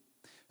do.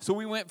 So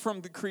we went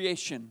from the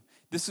creation.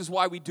 This is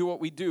why we do what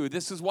we do.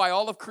 This is why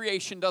all of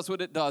creation does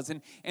what it does.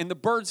 And the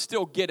birds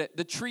still get it.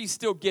 The trees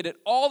still get it.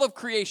 All of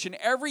creation,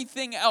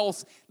 everything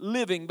else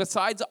living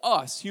besides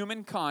us,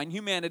 humankind,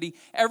 humanity,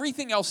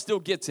 everything else still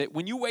gets it.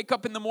 When you wake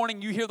up in the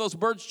morning, you hear those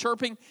birds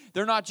chirping.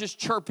 They're not just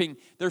chirping.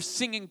 They're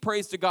singing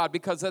praise to God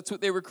because that's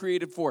what they were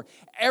created for.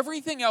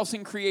 Everything else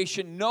in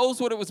creation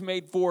knows what it was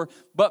made for,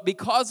 but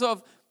because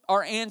of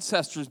our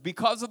ancestors,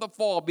 because of the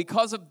fall,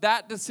 because of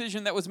that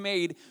decision that was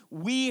made,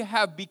 we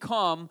have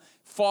become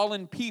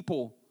fallen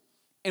people.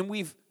 And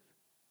we've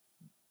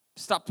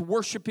stopped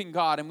worshiping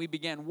God and we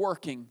began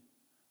working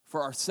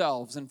for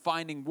ourselves and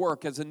finding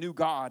work as a new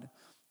God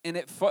and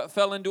it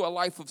fell into a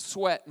life of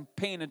sweat and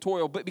pain and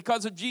toil. But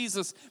because of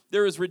Jesus,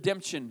 there is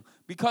redemption.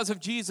 Because of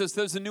Jesus,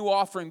 there's a new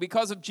offering.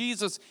 Because of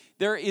Jesus,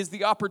 there is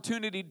the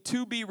opportunity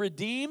to be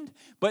redeemed,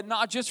 but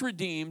not just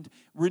redeemed,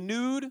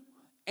 renewed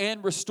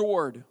and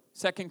restored.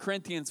 2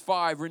 Corinthians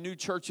 5, Renewed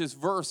Church's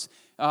verse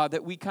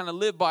that we kind of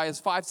live by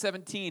is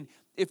 5:17.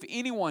 If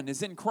anyone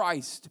is in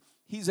Christ,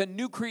 he's a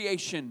new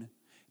creation.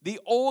 The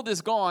old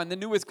is gone, the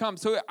new has come.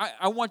 So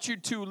I want you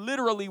to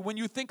literally, when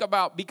you think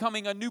about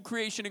becoming a new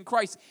creation in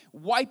Christ,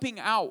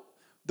 wiping out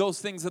those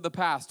things of the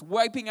past,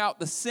 wiping out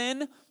the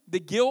sin, the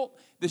guilt,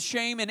 the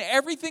shame, and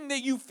everything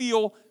that you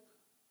feel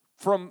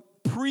from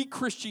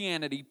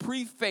pre-Christianity,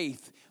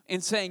 pre-faith,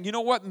 and saying, you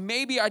know what,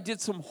 maybe I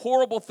did some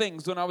horrible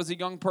things when I was a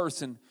young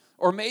person,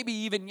 or maybe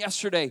even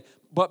yesterday,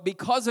 but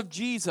because of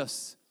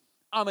Jesus,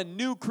 I'm a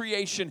new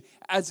creation,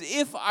 as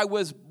if I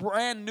was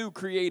brand new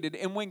created.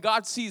 And when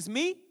God sees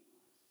me,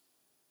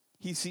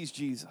 He sees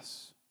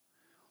Jesus.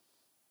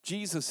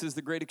 Jesus is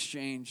the great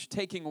exchange,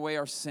 taking away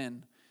our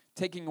sin,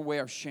 taking away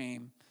our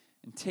shame,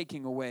 and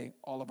taking away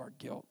all of our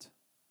guilt.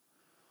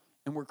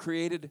 And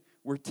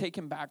we're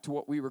taken back to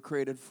what we were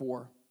created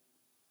for,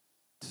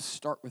 to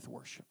start with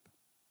worship.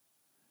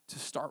 To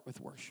start with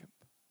worship.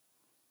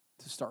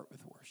 To start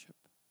with worship.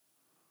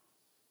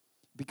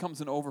 It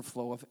becomes an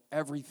overflow of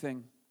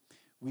everything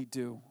we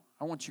do.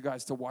 I want you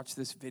guys to watch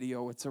this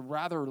video. It's a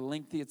rather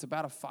lengthy, it's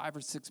about a 5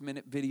 or 6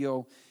 minute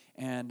video.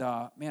 And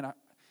man,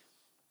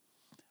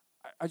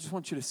 I just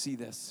want you to see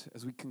this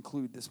as we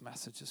conclude this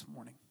message this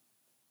morning.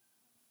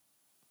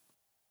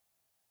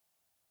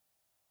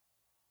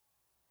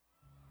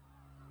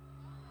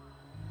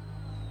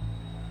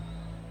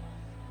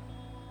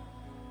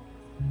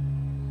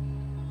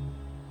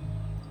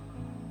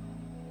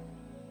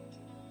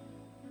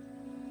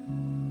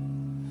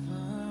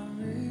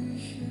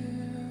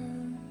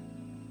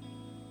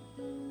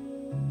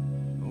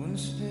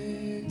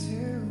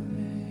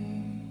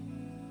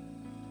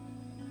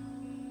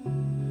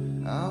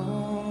 I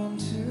want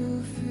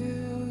to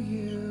feel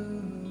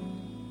you.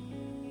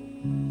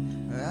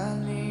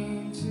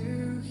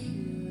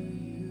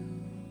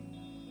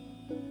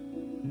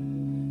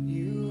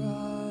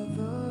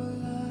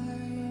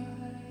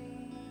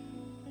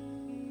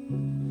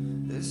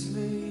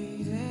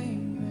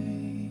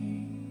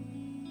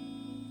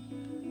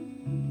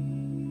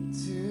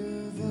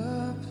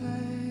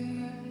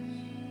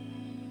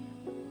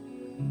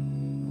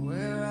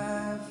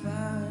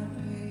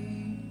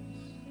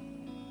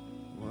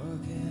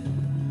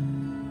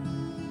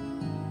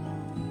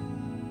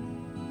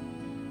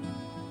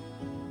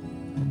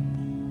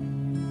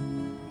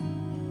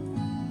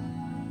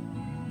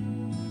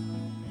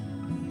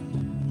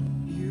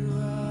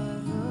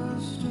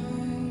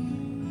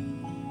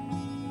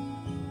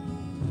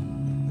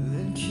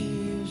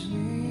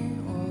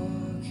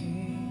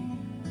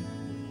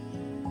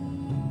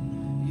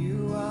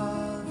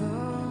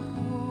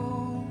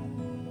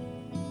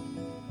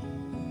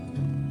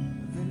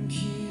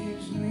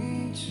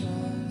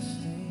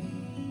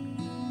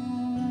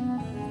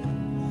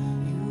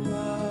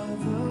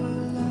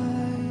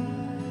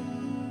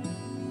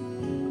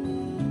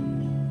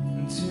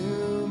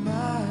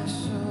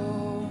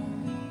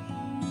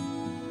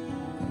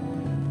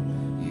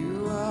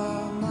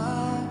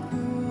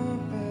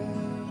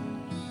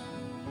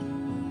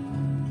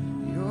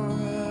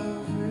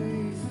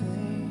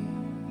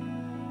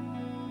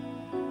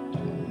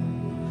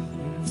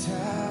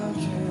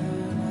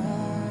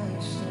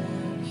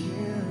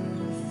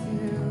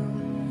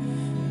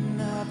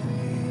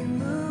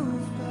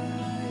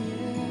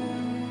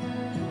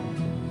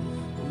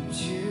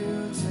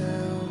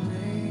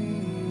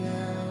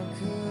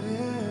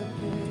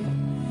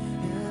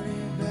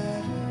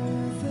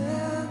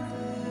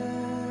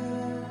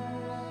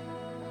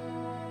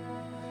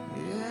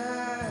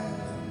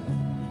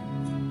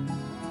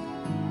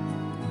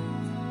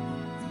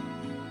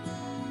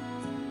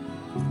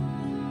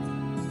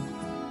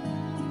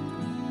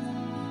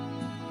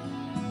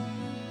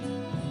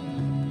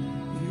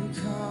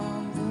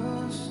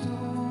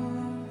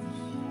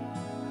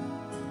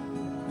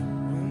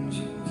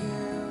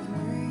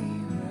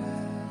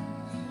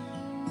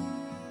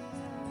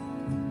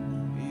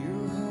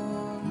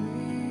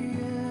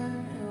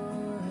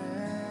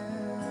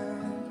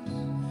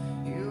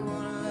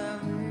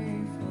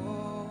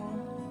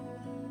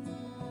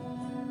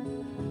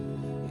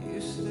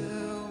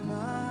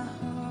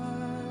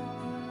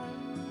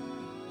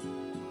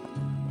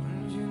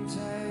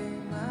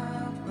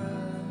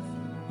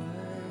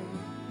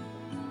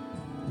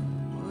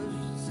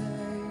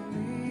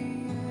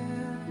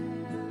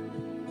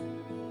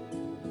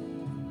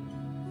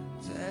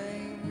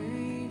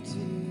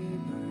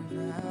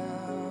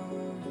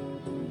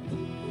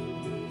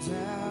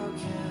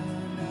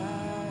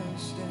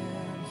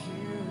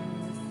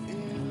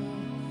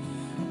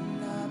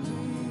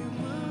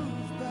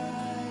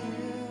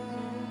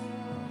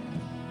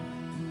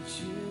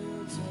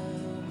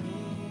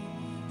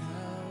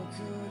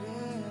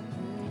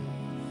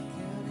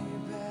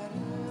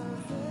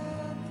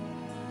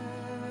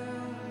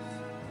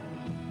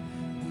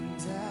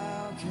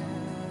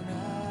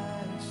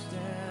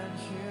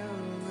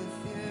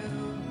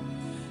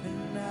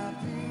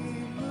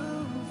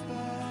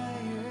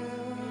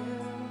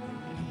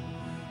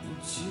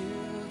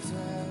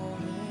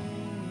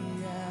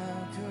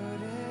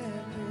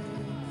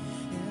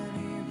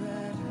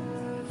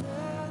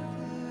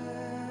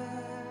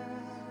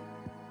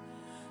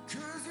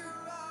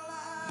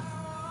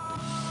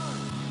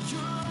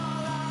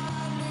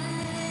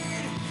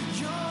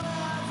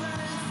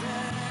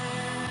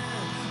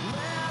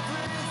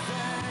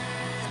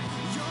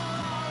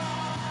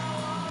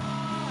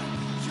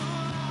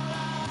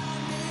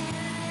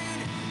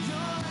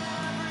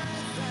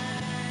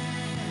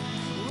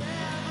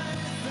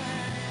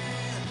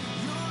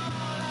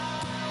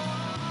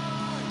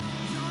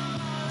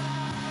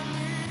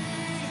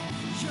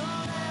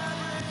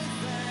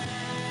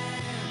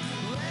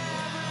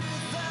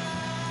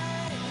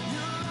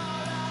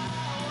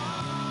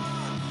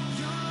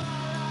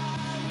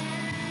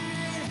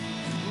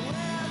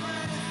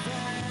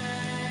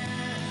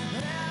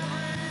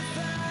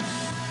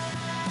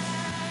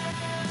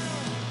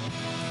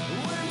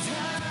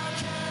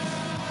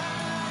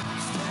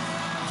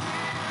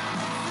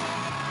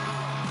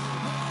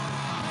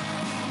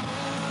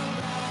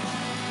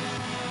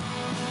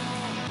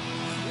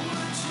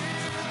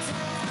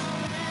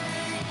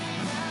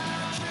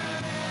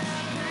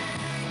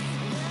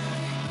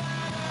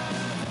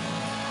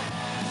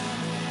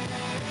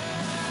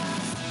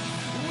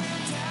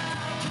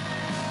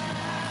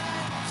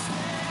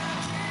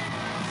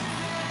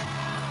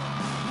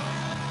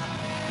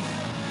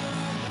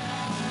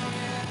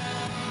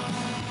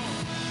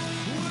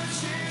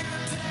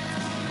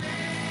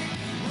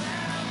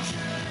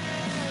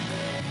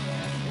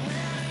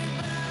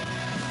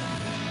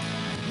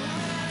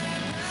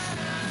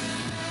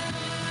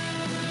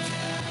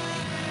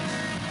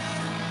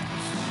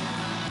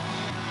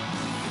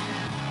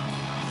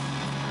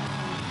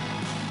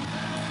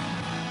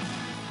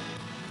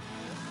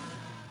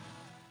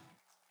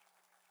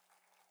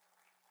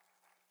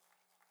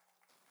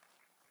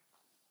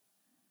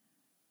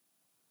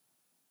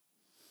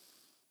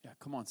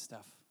 Come on,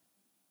 Steph.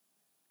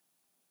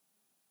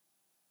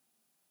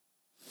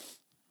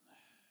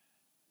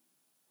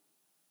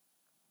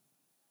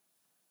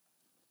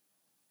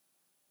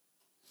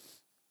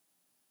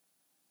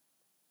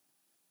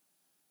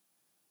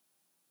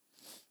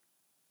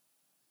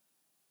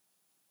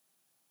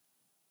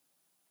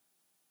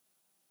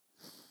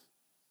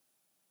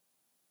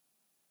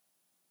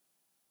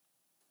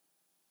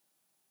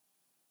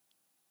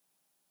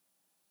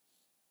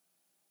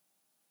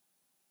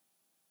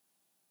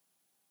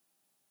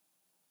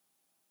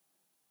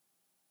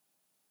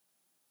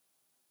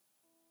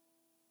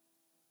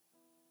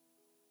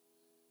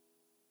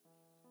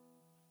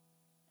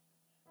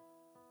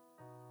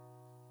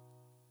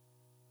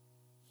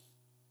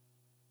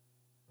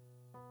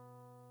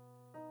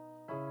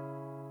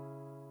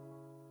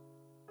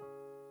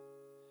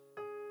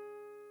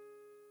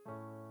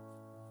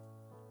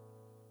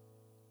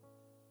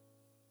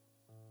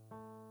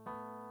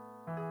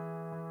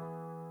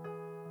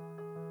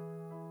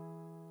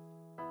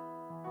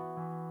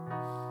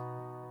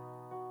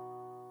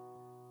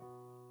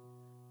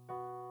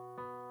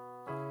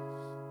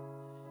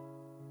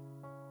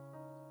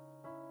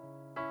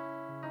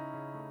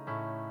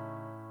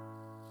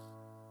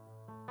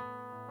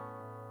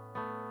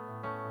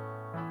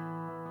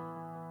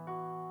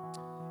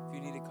 If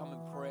you need to come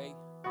and pray,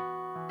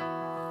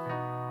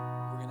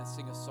 we're going to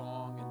sing a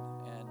song,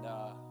 and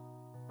I'll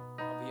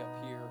be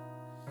up here.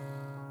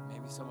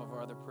 Maybe some of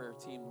our other prayer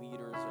team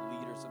leaders or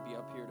leaders will be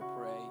up here to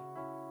pray.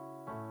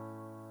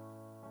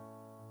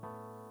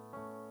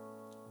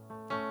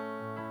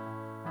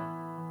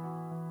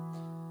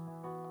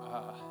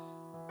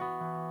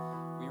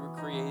 We were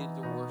created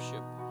to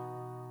worship,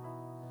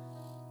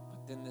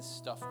 but then this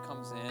stuff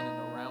comes in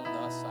and around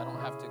us. I don't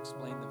have to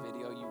explain the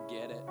video, you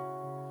get it.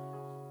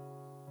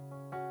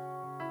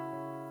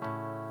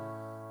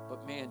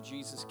 Man,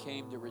 Jesus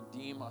came to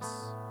redeem us.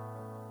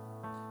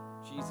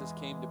 Jesus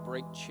came to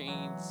break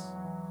chains,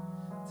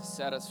 to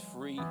set us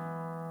free, to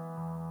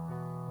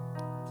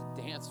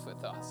dance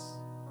with us.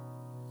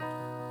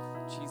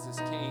 Jesus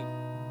came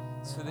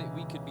so that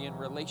we could be in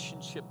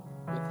relationship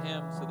with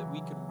Him, so that we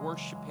could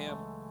worship Him,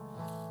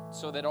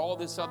 so that all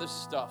this other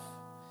stuff,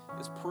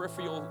 this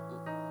peripheral,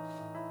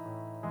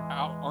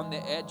 out on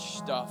the edge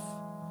stuff,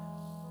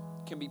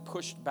 can be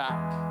pushed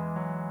back.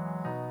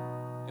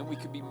 And we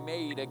could be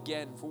made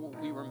again for what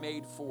we were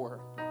made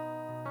for,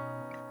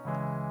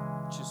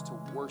 which is to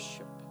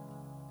worship.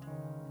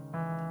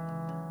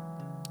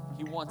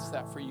 He wants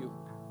that for you.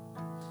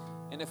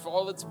 And if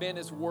all it's been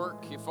is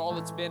work, if all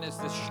it's been is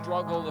this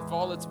struggle, if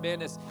all it's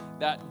been is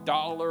that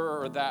dollar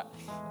or that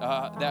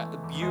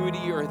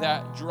beauty or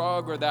that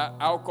drug or that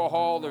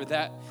alcohol or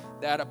that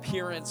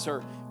appearance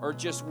or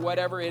just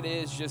whatever it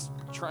is, just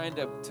trying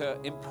to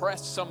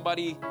impress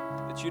somebody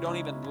that you don't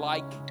even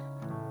like,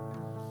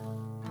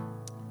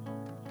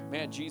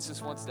 man,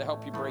 Jesus wants to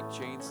help you break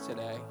chains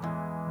today.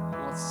 He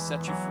wants to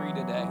set you free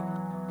today.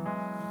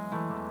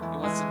 He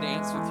wants to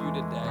dance with you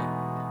today.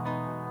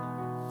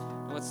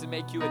 He wants to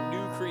make you a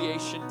new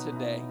creation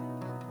today.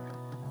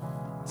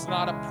 It's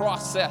not a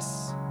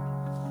process.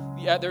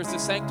 Yeah, there's a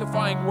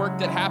sanctifying work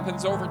that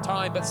happens over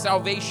time, but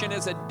salvation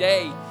is a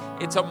day.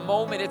 It's a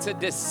moment. It's a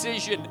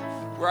decision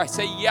where I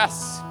say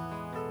yes.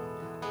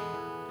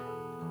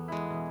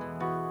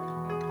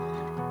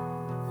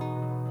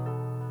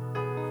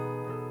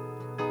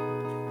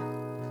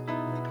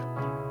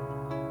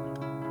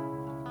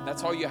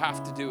 That's all you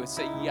have to do is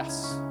say,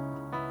 yes,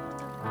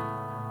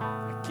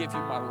 I give you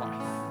my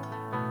life.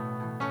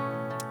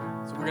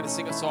 So we're going to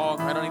sing a song.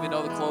 I don't even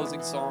know the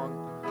closing song.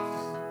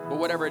 But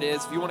whatever it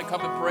is, if you want to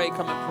come and pray,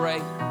 come and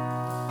pray.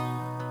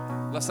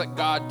 Let's let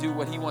God do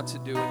what He wants to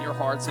do in your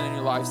hearts and in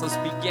your lives. Let's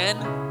begin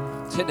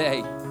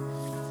today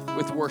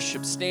with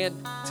worship.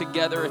 Stand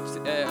together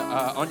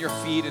on your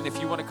feet. And if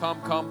you want to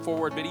come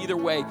forward. But either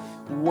way,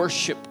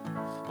 worship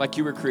like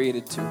you were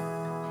created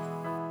to.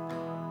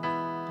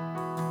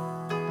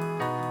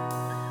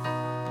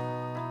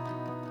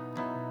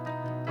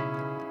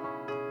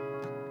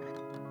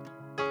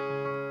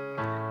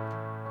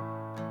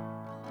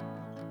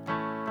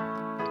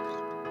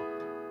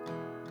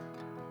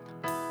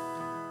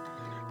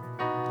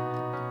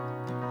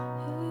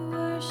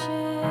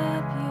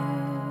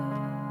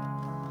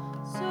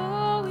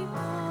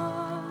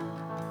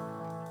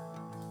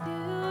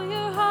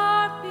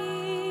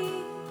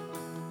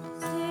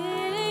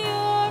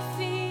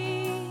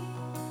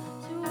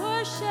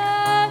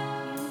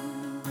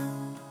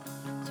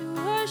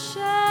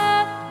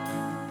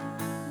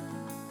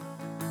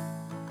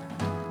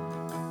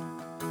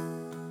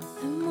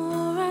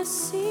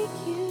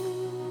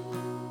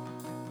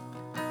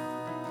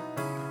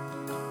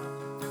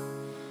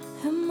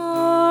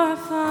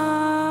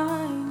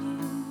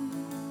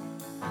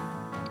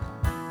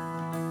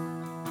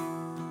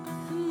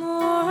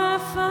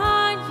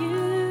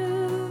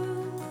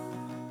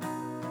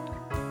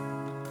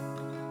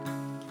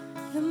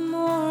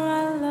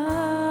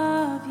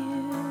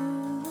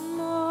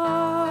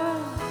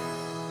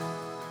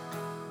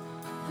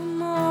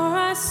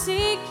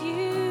 seek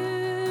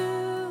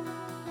you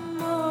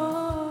more.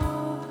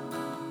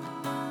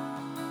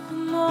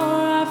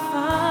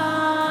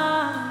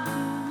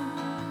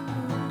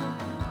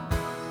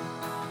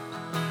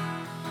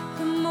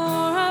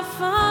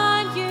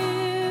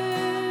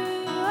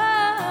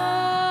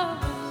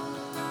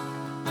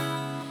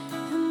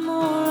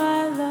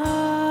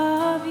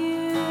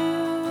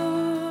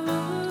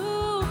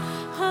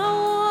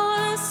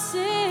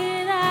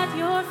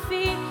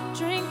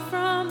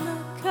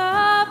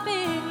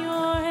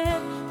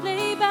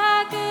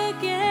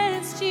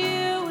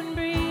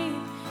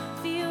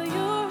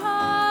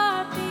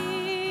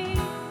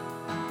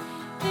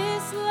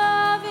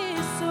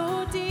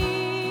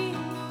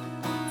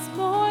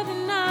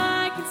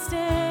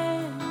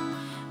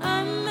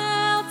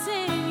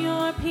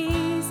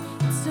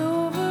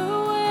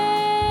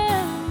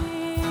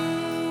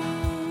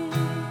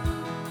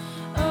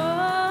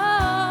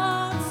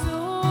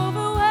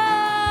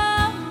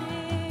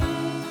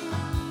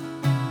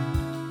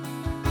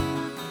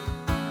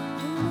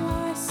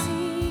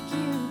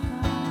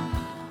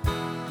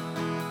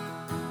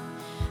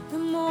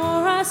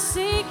 I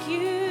seek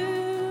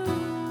you,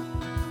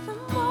 the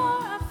more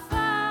I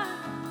find,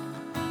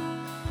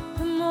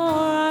 the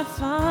more I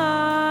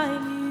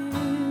find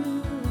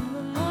you,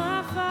 the more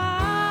I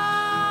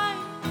find,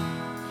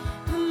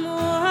 the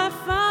more I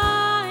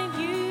find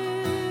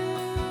you,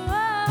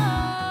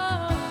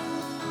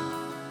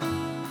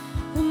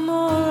 the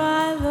more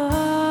I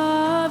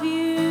love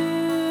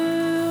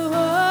you.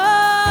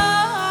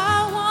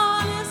 I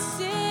want to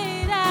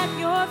sit at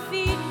your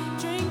feet,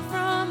 drink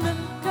from the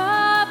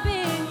cup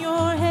in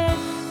your hand,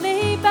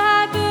 lay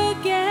back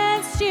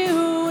against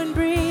you and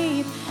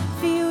breathe,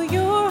 feel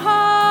your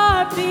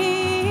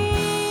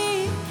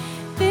heartbeat.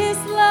 This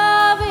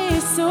love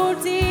is so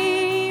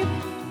deep,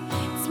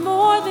 it's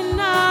more than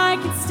I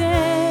can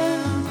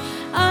stand.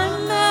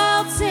 I'm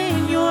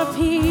melting your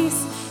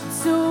peace,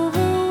 it's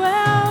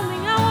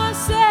overwhelming. I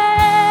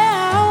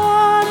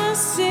want to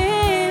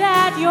sit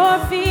at your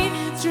feet,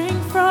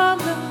 drink from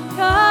the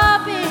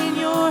cup in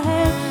your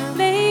hand,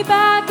 lay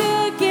back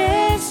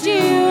against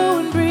you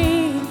and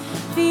breathe,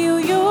 feel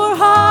your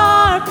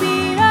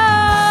heartbeat.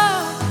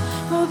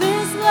 Oh,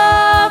 this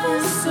love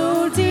is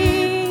so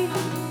deep,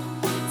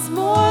 it's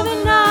more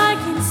than I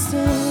can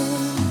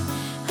stand.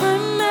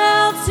 I'm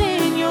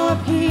melting your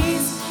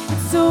peace,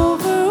 it's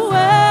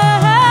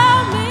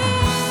overwhelming.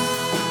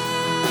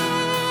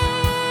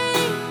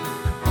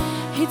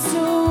 It's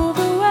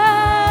overwhelming.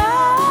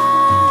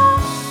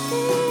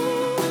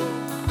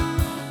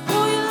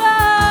 Oh, your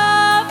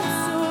love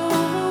is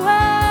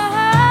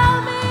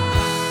overwhelming.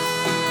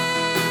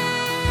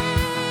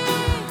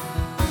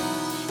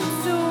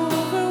 It's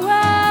overwhelming.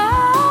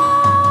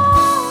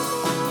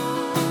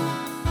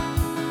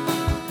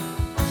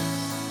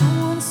 I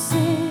want to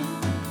sit,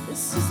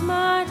 this is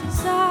my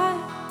desire.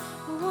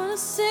 I want to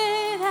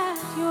sit at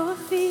your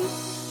feet,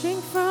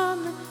 drink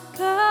from the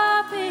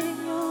cup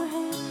in your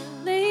hand,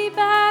 lay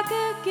back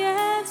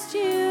against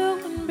you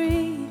and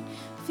breathe,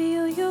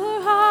 feel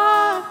your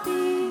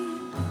heartbeat.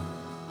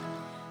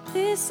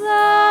 This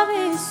love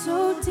is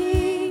so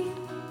deep,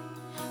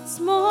 it's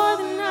more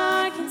than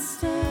I can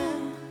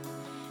stand.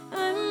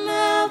 I'm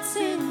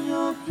melting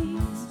your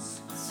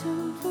peace, it's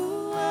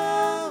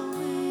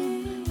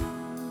overwhelming.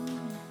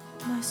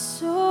 My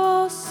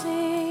soul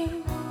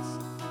sings,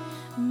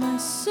 my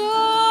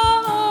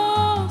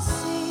soul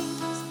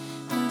sings,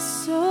 my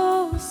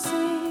soul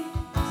sings.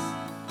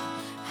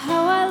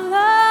 How I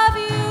love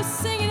you,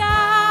 sing it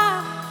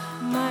out.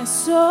 My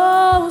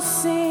soul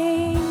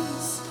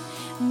sings,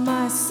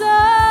 my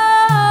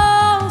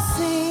soul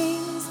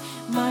sings,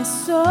 my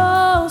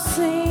soul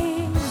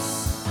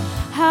sings.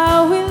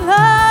 How we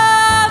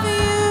love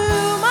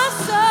you, my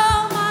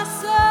soul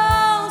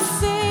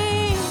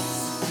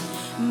sings,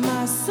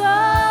 my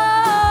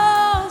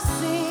soul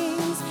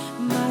sings,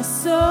 my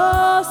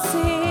soul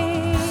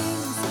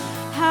sings.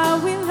 How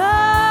we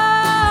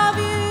love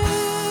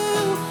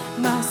you,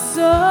 my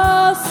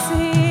soul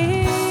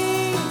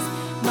sings,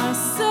 my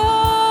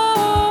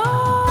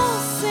soul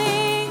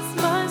sings,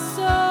 my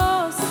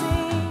soul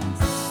sings.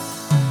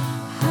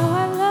 How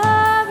I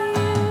love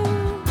you,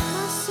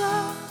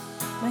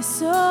 my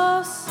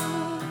soul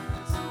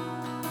sings,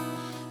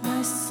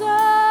 my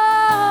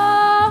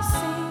soul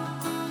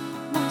sings,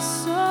 my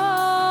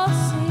soul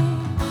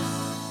sings.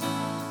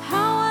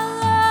 How I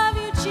love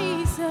you,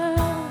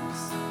 Jesus,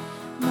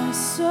 my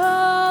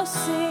soul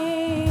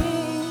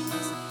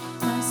sings,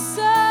 my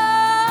soul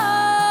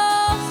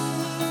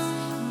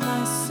sings,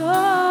 my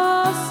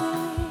soul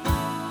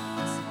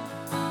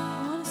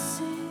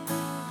sings.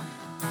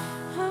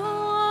 I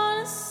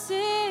want to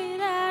sit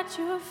at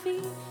your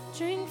feet,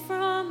 drink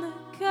from the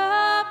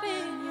cup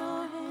in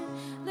your hand,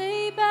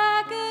 lay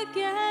back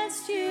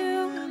against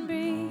you and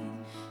breathe,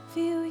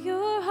 feel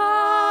your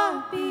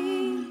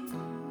heartbeat.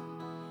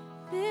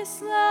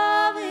 This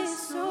love is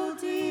so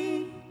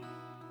deep,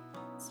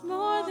 it's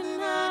more than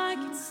I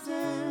can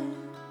stand.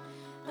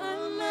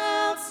 I'm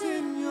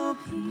melting your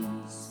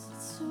peace,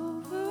 it's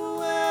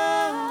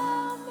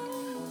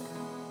overwhelming,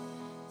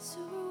 it's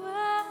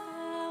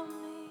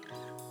overwhelming,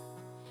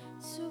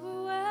 it's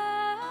overwhelming.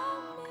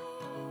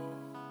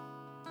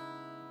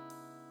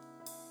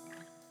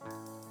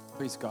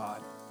 Praise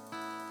God.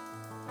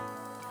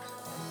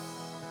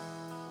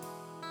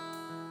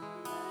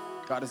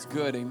 God is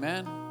good,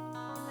 amen?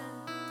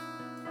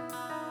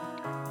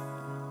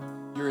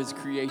 You're his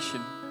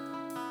creation.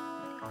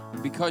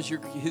 And because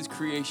you're his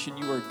creation,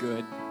 you are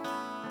good.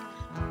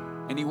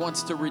 And he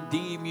wants to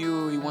redeem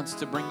you. He wants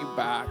to bring you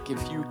back.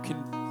 If you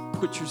can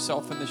put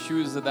yourself in the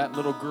shoes of that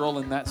little girl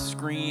in that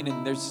screen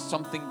and there's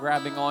something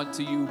grabbing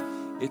onto you,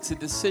 it's a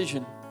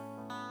decision.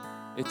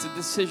 It's a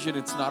decision.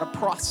 It's not a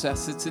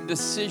process. It's a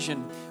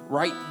decision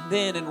right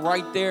then and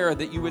right there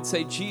that you would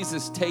say,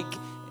 Jesus, take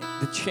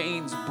the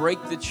chains, break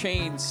the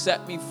chains,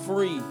 set me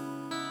free.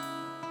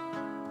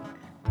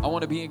 I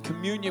want to be in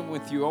communion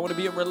with you. I want to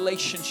be in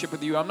relationship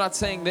with you. I'm not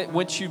saying that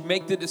once you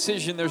make the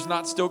decision, there's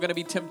not still going to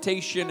be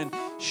temptation and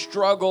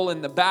struggle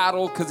and the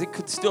battle, because it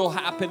could still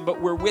happen, but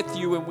we're with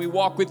you and we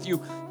walk with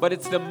you. But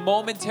it's the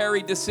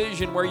momentary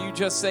decision where you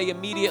just say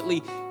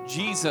immediately,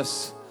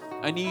 Jesus,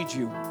 I need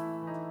you.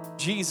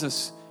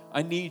 Jesus,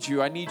 I need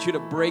you. I need you to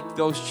break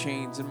those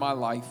chains in my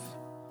life.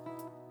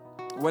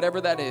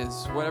 Whatever that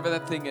is, whatever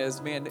that thing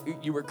is, man,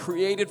 you were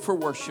created for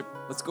worship.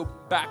 Let's go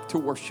back to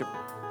worship.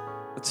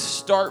 Let's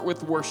start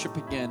with worship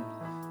again.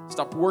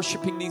 Stop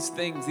worshiping these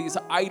things, these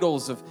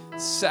idols of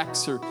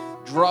sex or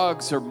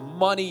drugs or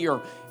money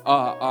or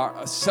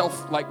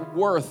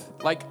worth.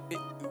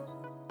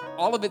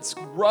 All of it's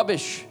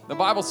rubbish. The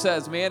Bible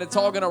says, man, it's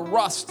all gonna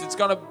rust. It's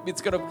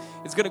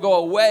gonna go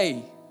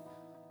away.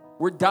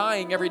 We're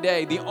dying every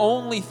day. The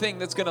only thing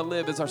that's gonna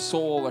live is our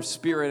soul, our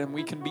spirit, and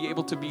we can be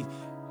able to be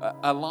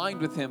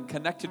aligned with Him,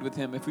 connected with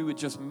Him, if we would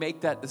just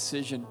make that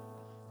decision.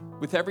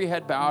 With every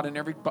head bowed and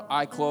every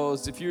eye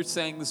closed, if you're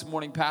saying this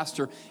morning,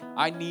 Pastor,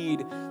 I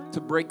need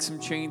to break some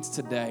chains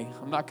today.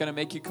 I'm not going to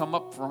make you come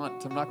up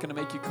front. I'm not going to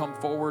make you come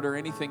forward or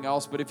anything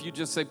else. But if you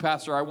just say,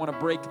 Pastor, I want to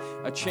break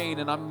a chain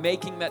and I'm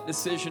making that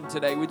decision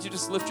today, would you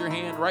just lift your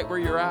hand right where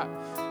you're at?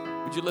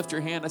 Would you lift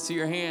your hand? I see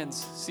your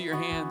hands. See your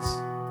hands.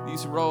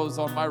 These rows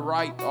on my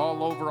right,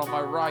 all over on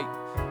my right.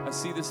 I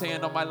see this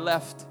hand on my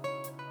left.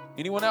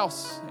 Anyone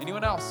else?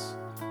 Anyone else?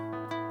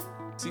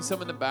 See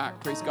some in the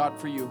back. Praise God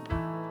for you.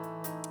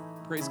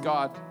 Praise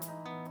God.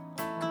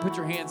 You can put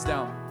your hands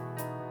down.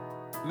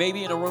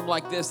 Maybe in a room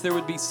like this, there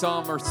would be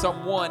some or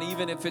someone,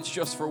 even if it's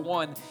just for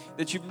one,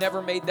 that you've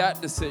never made that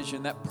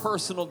decision, that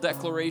personal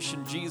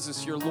declaration,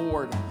 Jesus, your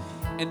Lord.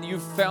 And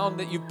you've found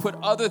that you've put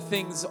other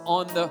things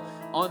on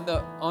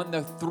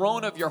the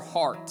throne of your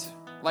heart.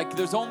 Like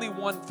there's only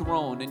one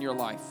throne in your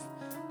life.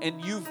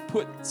 And you've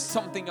put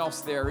something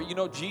else there. You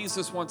know,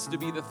 Jesus wants to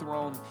be the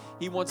throne.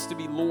 He wants to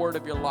be Lord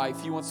of your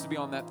life. He wants to be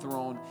on that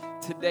throne.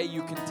 Today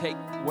you can take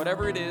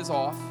whatever it is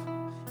off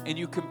and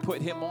you can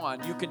put Him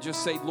on. You can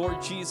just say, Lord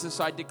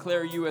Jesus, I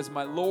declare you as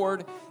my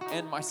Lord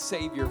and my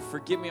Savior.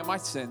 Forgive me of my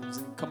sins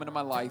and come into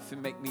my life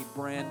and make me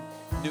brand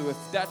new. If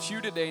that's you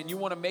today and you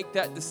want to make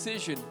that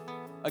decision,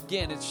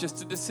 again, it's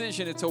just a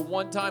decision. It's a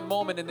one-time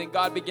moment, and then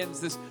God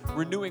begins this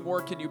renewing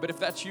work in you. But if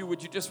that's you,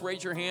 would you just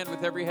raise your hand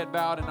with every head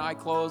bowed and eye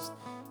closed?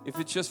 If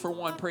it's just for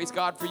one, praise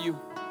God for you.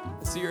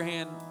 I see your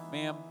hand,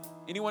 ma'am.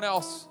 Anyone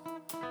else?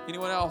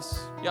 Anyone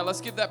else? Yeah,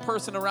 let's give that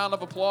person a round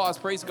of applause.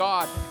 Praise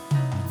God.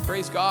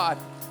 Praise God.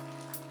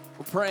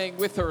 We're praying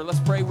with her. Let's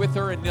pray with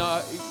her. And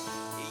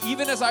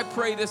even as I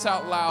pray this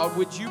out loud,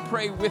 would you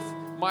pray with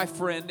my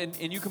friend?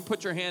 And you can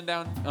put your hand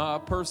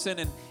down,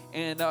 person,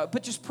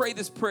 but just pray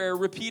this prayer.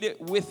 Repeat it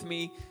with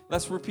me.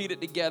 Let's repeat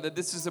it together.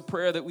 This is a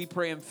prayer that we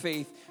pray in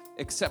faith,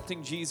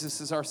 accepting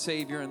Jesus as our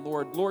Savior and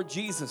Lord. Lord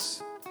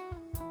Jesus,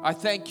 I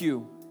thank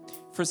you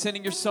for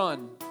sending your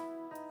Son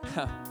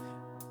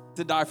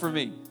to die for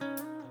me.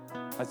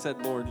 I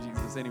said Lord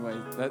Jesus anyway,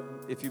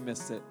 if you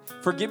missed it.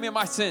 Forgive me of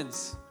my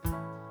sins.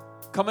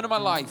 Come into my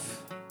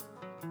life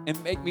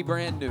and make me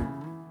brand new.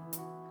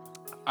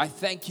 I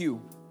thank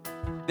you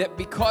that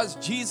because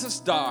Jesus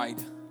died,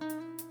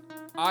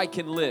 I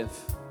can live.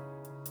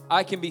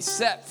 I can be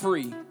set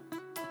free.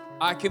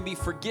 I can be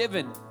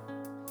forgiven.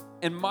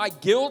 And my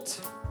guilt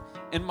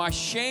and my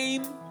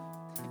shame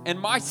and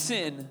my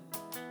sin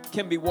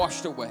can be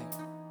washed away.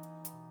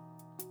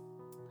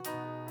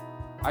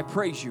 I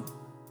praise you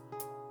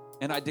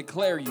and I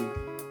declare you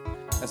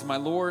as my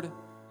Lord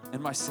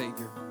and my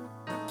Savior.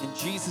 In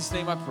Jesus'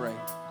 name I pray.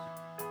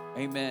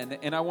 Amen.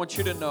 And I want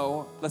you to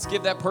know, let's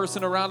give that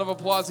person a round of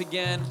applause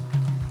again.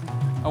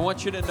 I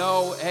want you to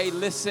know, hey,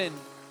 listen,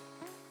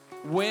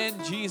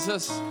 when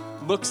Jesus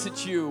looks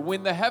at you,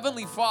 when the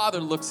Heavenly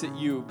Father looks at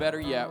you, better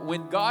yet,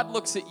 when God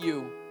looks at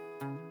you,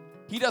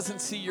 He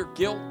doesn't see your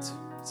guilt,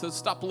 so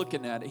stop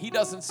looking at it. He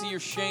doesn't see your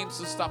shame,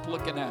 so stop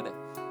looking at it.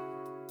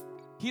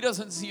 He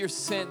doesn't see your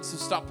sin, so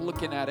stop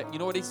looking at it. You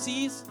know what He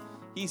sees?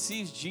 He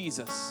sees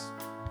Jesus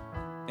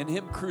and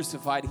Him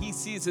crucified. He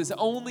sees His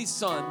only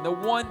Son, the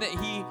one that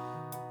He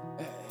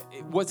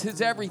was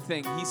His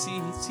everything. He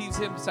sees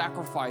Him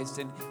sacrificed.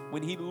 And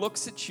when He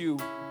looks at you,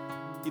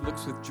 He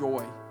looks with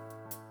joy.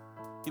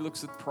 He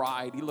looks with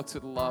pride. He looks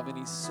with love. And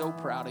He's so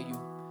proud of you.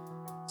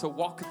 So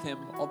walk with Him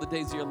all the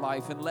days of your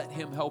life and let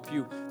Him help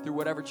you through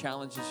whatever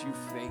challenges you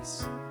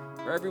face.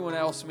 For everyone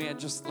else, man,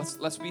 just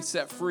let's be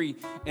set free.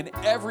 And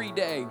every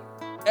day,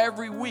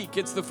 every week,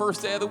 it's the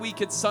first day of the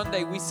week. It's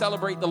Sunday. We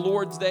celebrate the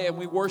Lord's Day and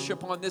we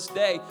worship on this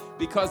day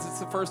because it's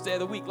the first day of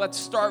the week. Let's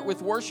start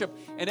with worship.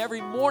 And every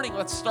morning,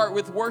 let's start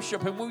with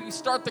worship. And when we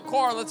start the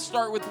car, let's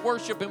start with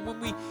worship. And when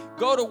we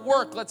go to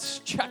work, let's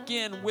check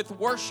in with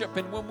worship.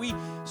 And when we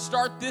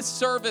start this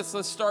service,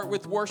 let's start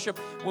with worship.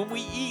 When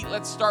we eat,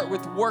 let's start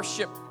with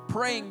worship.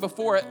 Praying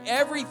before it.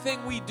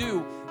 Everything we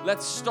do,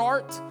 let's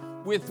start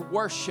with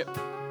worship.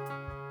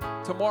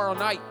 Tomorrow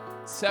night,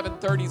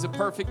 7:30 is a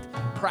perfect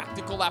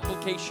practical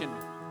application.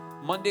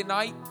 Monday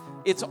night,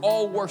 it's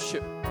all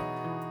worship.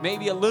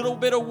 Maybe a little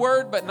bit of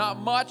word, but not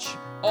much.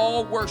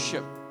 All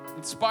worship.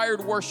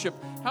 Inspired worship.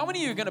 How many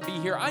of you are going to be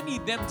here? I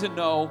need them to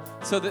know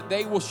so that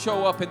they will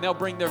show up and they'll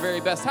bring their very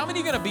best. How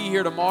many are going to be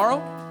here tomorrow?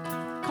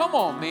 Come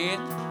on,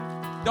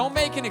 man. Don't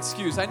make an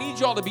excuse. I need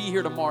y'all to be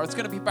here tomorrow. It's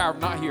going to be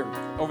powerful. Not here.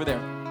 Over there.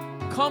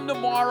 Come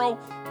tomorrow.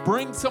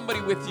 Bring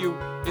somebody with you.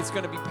 It's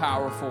going to be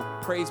powerful.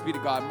 Praise be to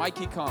God.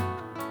 Mikey, come.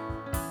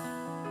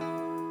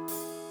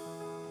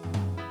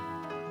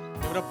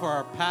 Give it up for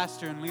our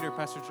pastor and leader,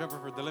 Pastor Trevor,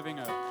 for delivering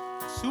a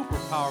super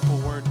powerful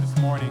word this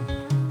morning.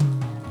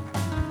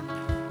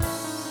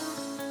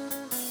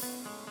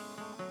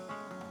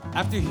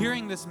 After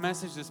hearing this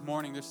message this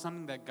morning, there's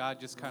something that God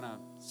just kind of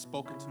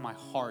spoke into my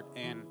heart,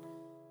 and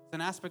it's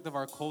an aspect of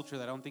our culture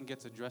that I don't think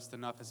gets addressed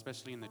enough,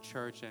 especially in the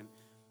church. And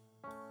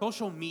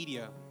social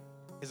media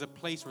is a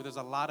place where there's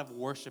a lot of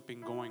worshiping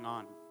going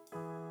on,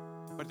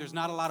 but there's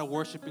not a lot of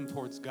worshiping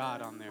towards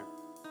God on there.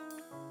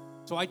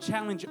 So I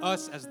challenge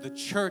us as the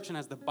church and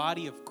as the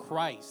body of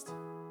Christ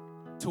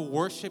to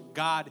worship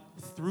God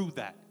through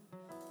that.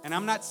 And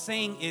I'm not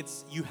saying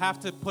it's you have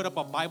to put up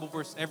a Bible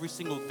verse every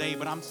single day,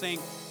 but I'm saying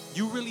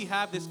you really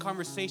have this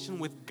conversation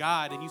with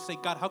God and you say,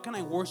 God, how can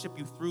I worship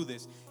you through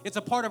this? It's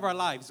a part of our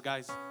lives,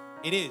 guys.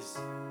 It is.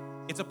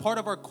 It's a part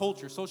of our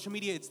culture. Social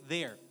media, it's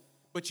there.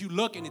 But you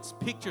look and it's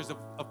pictures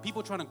of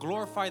people trying to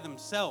glorify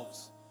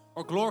themselves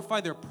or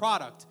glorify their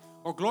product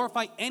or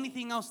glorify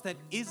anything else that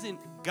isn't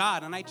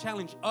God. And I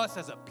challenge us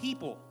as a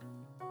people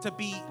to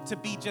be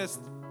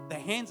just the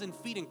hands and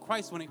feet in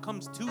Christ when it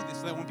comes to this.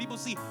 So that when people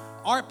see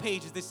our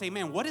pages, they say,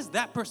 man, what does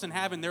that person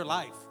have in their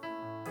life?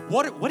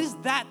 What is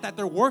that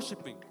they're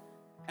worshiping?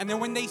 And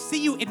then when they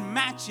see you, it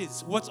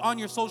matches what's on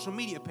your social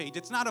media page.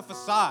 It's not a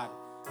facade.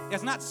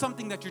 It's not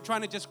something that you're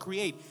trying to just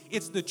create.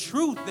 It's the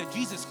truth that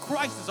Jesus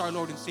Christ is our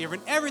Lord and Savior.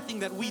 And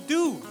everything that we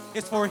do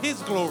is for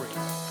His glory.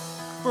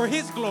 For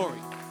His glory.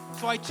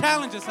 So I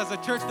challenge us as a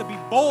church to be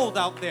bold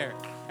out there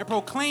and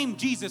proclaim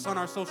Jesus on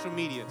our social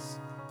medias.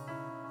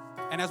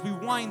 And as we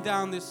wind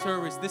down this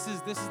service, this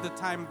is the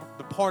time,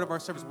 the part of our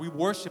service we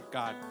worship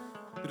God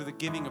through the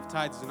giving of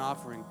tithes and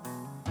offering.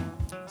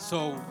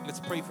 So let's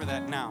pray for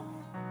that now.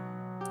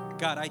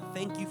 God, I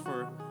thank you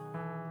for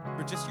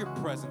just your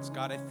presence,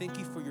 God. I thank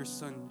you for your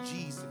son,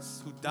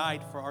 Jesus, who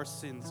died for our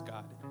sins,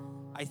 God.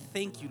 I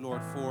thank you,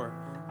 Lord, for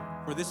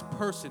this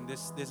person,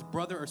 this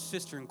brother or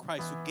sister in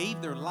Christ who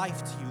gave their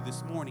life to you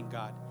this morning,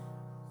 God.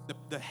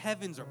 The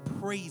heavens are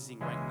praising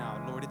right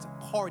now, Lord. It's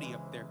a party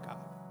up there, God.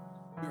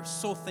 We are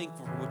so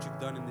thankful for what you've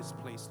done in this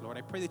place, Lord.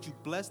 I pray that you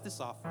bless this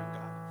offering,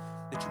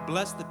 God, that you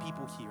bless the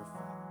people here,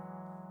 Father.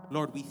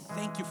 Lord, we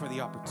thank you for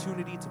the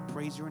opportunity to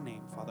praise your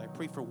name, Father. I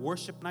pray for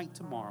worship night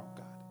tomorrow,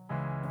 God.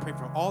 I pray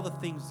for all the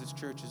things this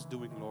church is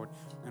doing, Lord,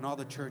 and all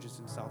the churches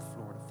in South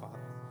Florida, Father.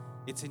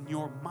 It's in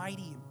your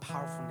mighty and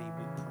powerful name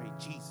we pray,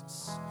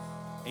 Jesus.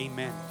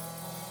 Amen.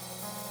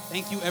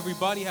 Thank you,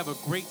 everybody. Have a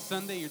great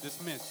Sunday. You're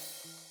dismissed.